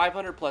cost,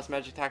 500 plus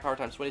magic attack power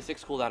times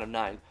 26, cooldown of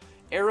 9.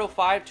 Arrow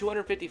 5,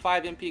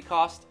 255 MP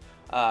cost,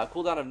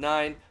 cooldown of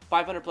 9,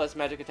 500 plus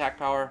magic attack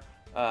power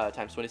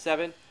times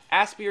 27.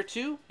 Aspire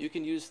 2, you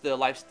can use the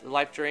life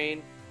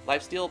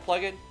steal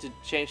plugin to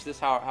change this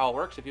how it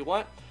works if you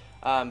want.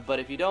 But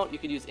if you don't, you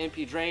can use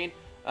MP Drain,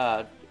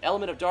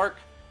 Element of Dark,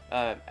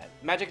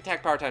 magic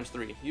attack power times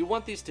 3. You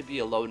want these to be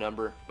a low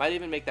number. Might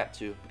even make that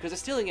 2 because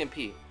it's stealing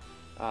MP.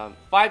 5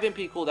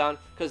 MP cooldown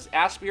because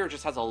Aspire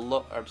just has a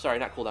low. Sorry,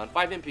 not cooldown.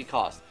 5 MP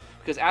cost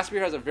because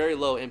Aspire has a very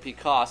low MP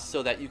cost,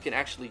 so that you can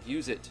actually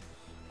use it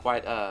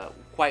quite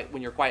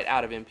when you're quite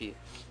out of MP.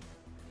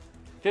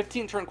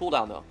 15 turn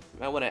cooldown though.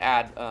 You might want to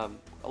add a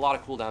lot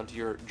of cooldown to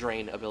your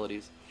drain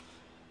abilities.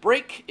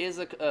 Break is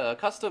a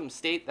custom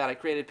state that I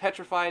created.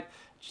 Petrified,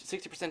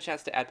 60%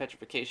 chance to add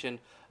petrification.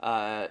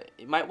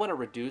 You might want to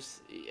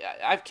reduce.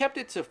 I've kept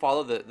it to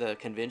follow the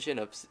convention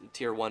of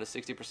tier 1 is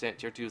 60%,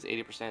 tier 2 is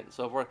 80%, and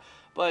so forth.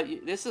 But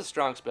this is a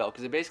strong spell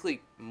because it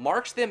basically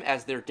marks them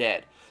as they're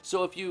dead.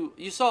 So if you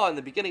saw in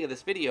the beginning of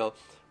this video,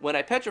 when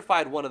I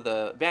petrified one of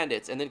the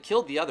bandits and then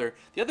killed the other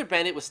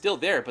bandit was still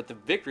there, but the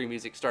victory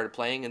music started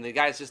playing and the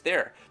guy's just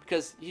there.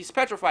 Because he's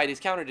petrified,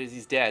 he's counted as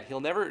he's dead. He'll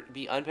never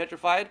be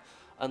unpetrified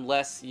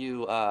unless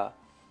you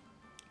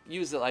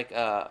use it like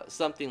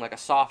something like a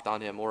soft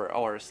on him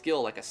or a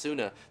skill like a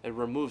Suna that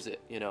removes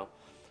it, you know.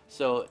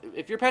 So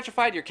if you're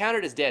petrified, you're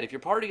counted as dead. If your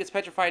party gets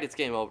petrified, it's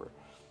game over.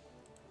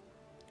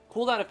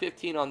 Cooldown of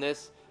 15 on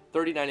this,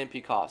 39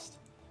 MP cost.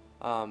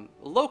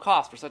 Low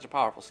cost for such a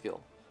powerful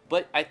skill.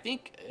 But I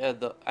think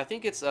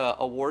it's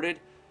awarded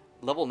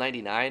level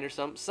 99 or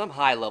some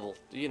high level.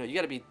 You know, you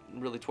got to be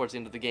really towards the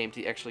end of the game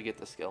to actually get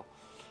this skill.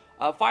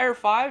 Fire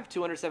 5,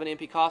 270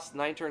 MP cost,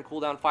 9 turn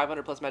cooldown,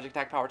 500 plus magic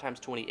attack power times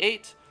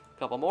 28. A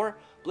couple more.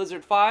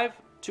 Blizzard 5,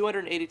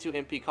 282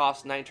 MP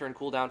cost, 9 turn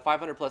cooldown,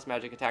 500 plus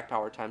magic attack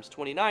power times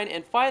 29.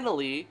 And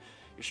finally,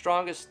 your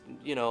strongest,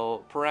 you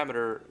know,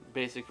 parameter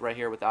basic right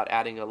here without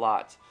adding a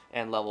lot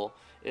and level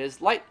is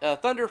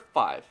Thunder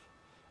 5.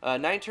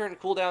 9 turn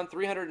cooldown,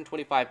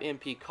 325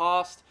 MP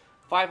cost,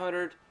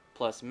 500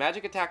 plus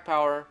magic attack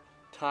power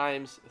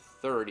times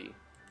 30.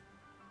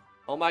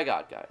 Oh my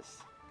god, guys.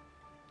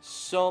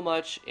 So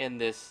much in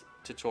this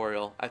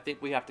tutorial. I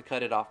think we have to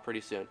cut it off pretty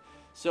soon.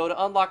 So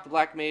to unlock the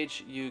Black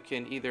Mage, you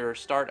can either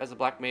start as a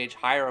Black Mage,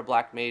 hire a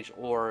Black Mage,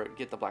 or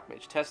get the Black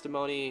Mage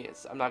testimony.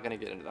 I'm not going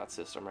to get into that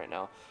system right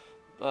now.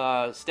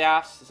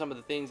 Staffs, some of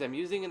the things I'm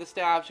using in the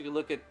staffs. You can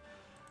look at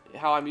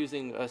how I'm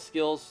using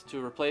skills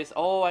to replace.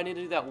 Oh, I need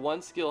to do that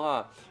one skill,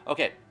 huh?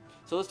 Okay,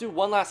 so let's do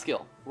one last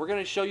skill. We're going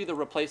to show you the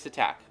replace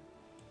attack.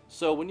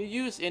 So when you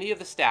use any of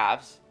the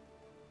staffs,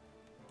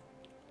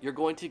 you're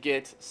going to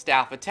get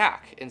staff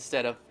attack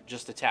instead of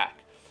just attack.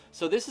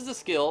 So this is a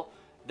skill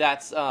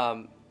that's,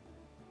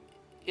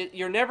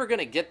 you're never going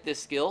to get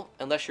this skill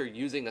unless you're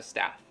using a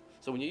staff.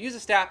 So when you use a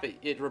staff,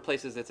 it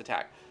replaces its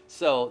attack.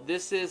 So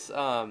this is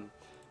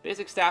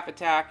basic staff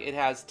attack. It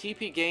has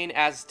TP gain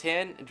as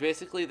 10,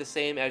 basically the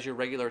same as your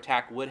regular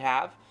attack would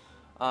have.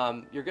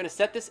 You're going to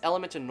set this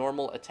element to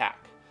normal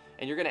attack.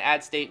 And you're going to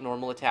add state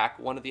normal attack,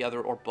 one or the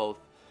other, or both.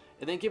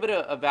 And then give it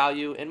a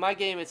value. In my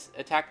game, it's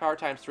attack power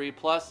times 3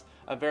 plus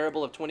a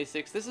variable of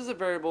 26. This is a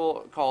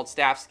variable called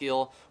staff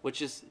skill,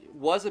 which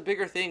was a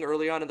bigger thing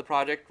early on in the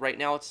project. Right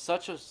now, it's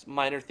such a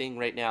minor thing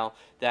right now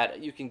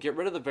that you can get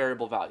rid of the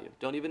variable value.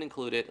 Don't even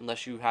include it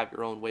unless you have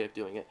your own way of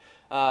doing it.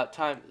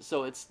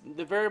 So it's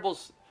the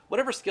variables,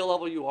 whatever skill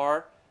level you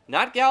are,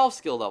 not Gal's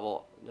skill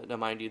level,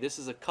 mind you. This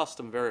is a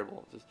custom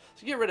variable.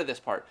 So get rid of this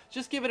part.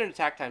 Just give it an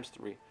attack times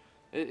 3.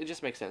 It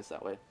just makes sense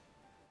that way.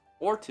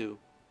 Or 2.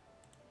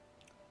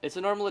 It's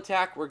a normal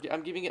attack.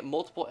 I'm giving it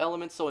multiple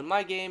elements. So in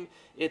my game,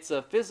 it's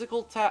a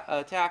physical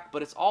attack,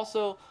 but it's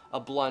also a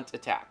blunt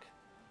attack.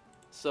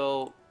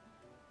 So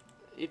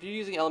if you're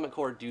using element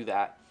core, do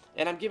that.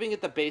 And I'm giving it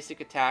the basic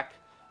attack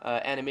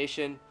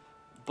animation,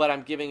 but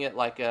I'm giving it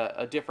like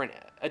a different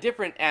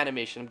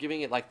animation. I'm giving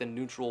it like the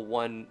neutral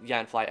 1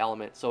 Yanfly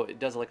element, so it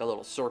does like a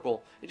little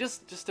circle. It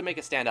just to make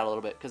it stand out a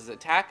little bit, because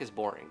attack is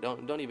boring.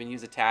 Don't even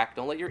use attack.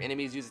 Don't let your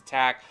enemies use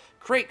attack.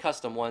 Create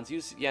custom ones.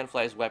 Use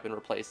Yanfly's weapon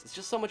replace. It's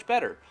just so much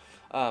better.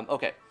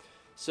 Okay,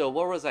 so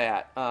where was I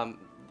at?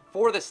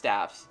 For the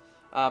staffs,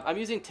 I'm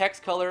using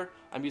text color.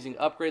 I'm using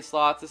upgrade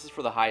slots. This is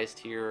for the highest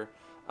tier.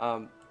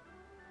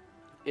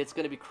 It's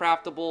going to be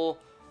craftable.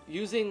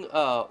 Using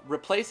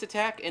replace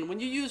attack, and when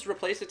you use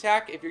replace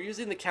attack, if you're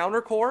using the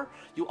counter core,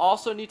 you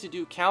also need to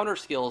do counter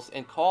skills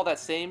and call that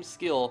same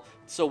skill.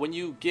 So when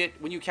you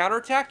counter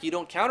attack, you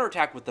don't counter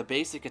attack with the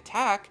basic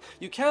attack,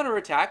 you counter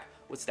attack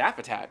with staff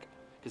attack,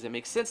 because it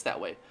makes sense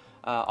that way.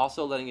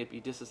 Also letting it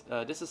be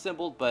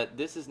disassembled, but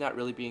this is not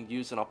really being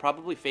used, and I'll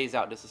probably phase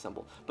out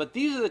disassemble. But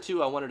these are the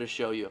two I wanted to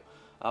show you.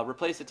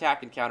 Replace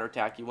attack and counter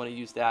attack, you want to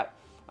use that.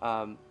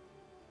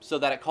 So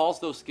that it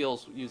calls those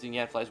skills using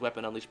Yanfly's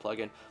Weapon Unleash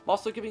plugin. I'm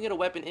also giving it a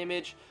weapon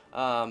image,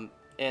 and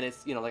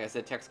it's, you know, like I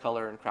said, text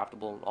color and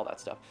craftable and all that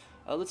stuff.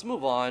 Let's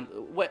move on.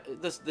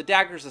 The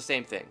dagger's the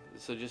same thing,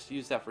 so just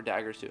use that for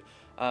daggers too.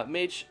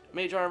 Mage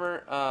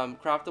armor,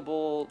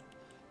 craftable,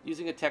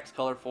 using a text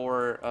color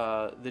for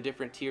the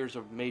different tiers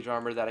of mage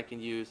armor that I can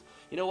use.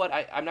 You know what?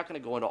 I'm not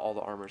going to go into all the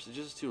armors. It's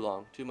just too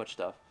long, too much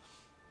stuff.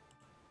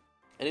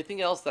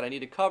 Anything else that I need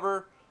to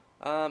cover?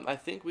 I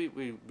think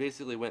we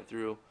basically went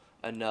through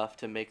enough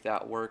to make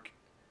that work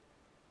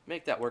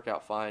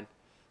out fine.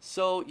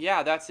 So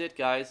yeah, that's it,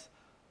 guys.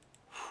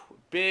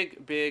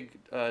 Big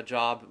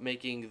job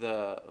making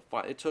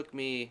it took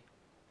me,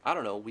 I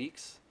don't know,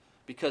 weeks,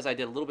 because I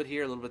did a little bit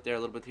here, a little bit there, a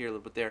little bit here, a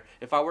little bit there.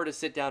 If I were to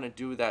sit down and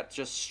do that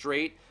just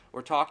straight,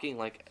 we're talking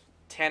like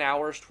 10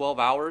 hours, 12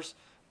 hours,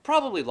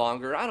 probably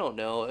longer. I don't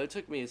know, it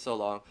took me so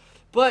long.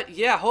 But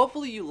yeah,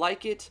 hopefully you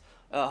like it.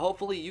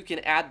 Hopefully you can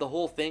add the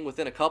whole thing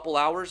within a couple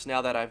hours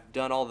now that I've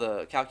done all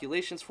the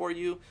calculations for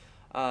you.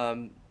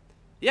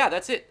 Yeah,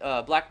 that's it.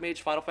 Black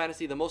Mage Final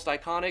Fantasy, the most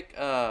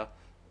iconic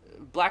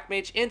Black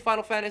Mage in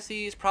Final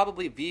Fantasy is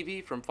probably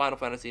Vivi from Final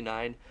Fantasy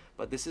IX,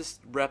 but this is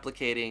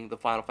replicating the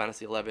Final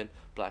Fantasy XI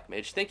Black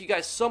Mage. Thank you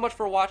guys so much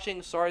for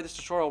watching. Sorry this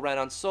tutorial ran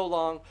on so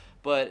long,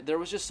 but there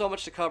was just so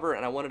much to cover,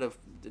 and I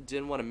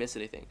didn't want to miss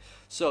anything.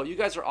 So you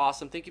guys are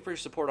awesome. Thank you for your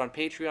support on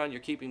Patreon.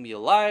 You're keeping me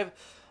alive.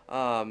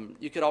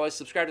 You could always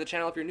subscribe to the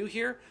channel if you're new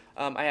here.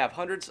 I have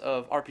hundreds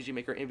of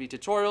RPGMMV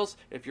tutorials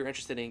if you're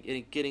interested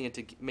in getting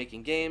into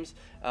making games.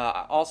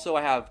 Also,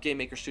 I have Game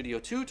Maker Studio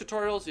 2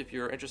 tutorials if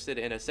you're interested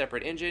in a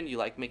separate engine. You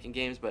like making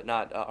games but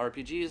not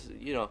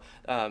RPGs. You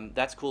know,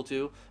 that's cool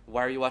too.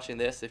 Why are you watching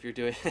this if you're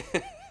doing...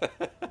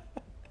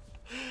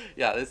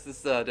 Yeah, this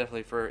is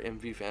definitely for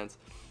MV fans.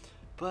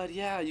 But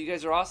yeah, you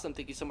guys are awesome.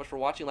 Thank you so much for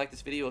watching. Like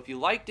this video if you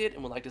liked it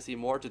and would like to see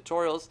more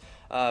tutorials.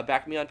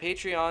 Back me on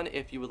Patreon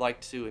if you would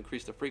like to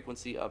increase the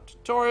frequency of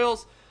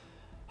tutorials.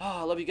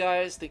 I love you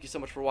guys. Thank you so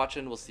much for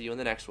watching. We'll see you in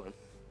the next one.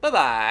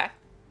 Bye-bye.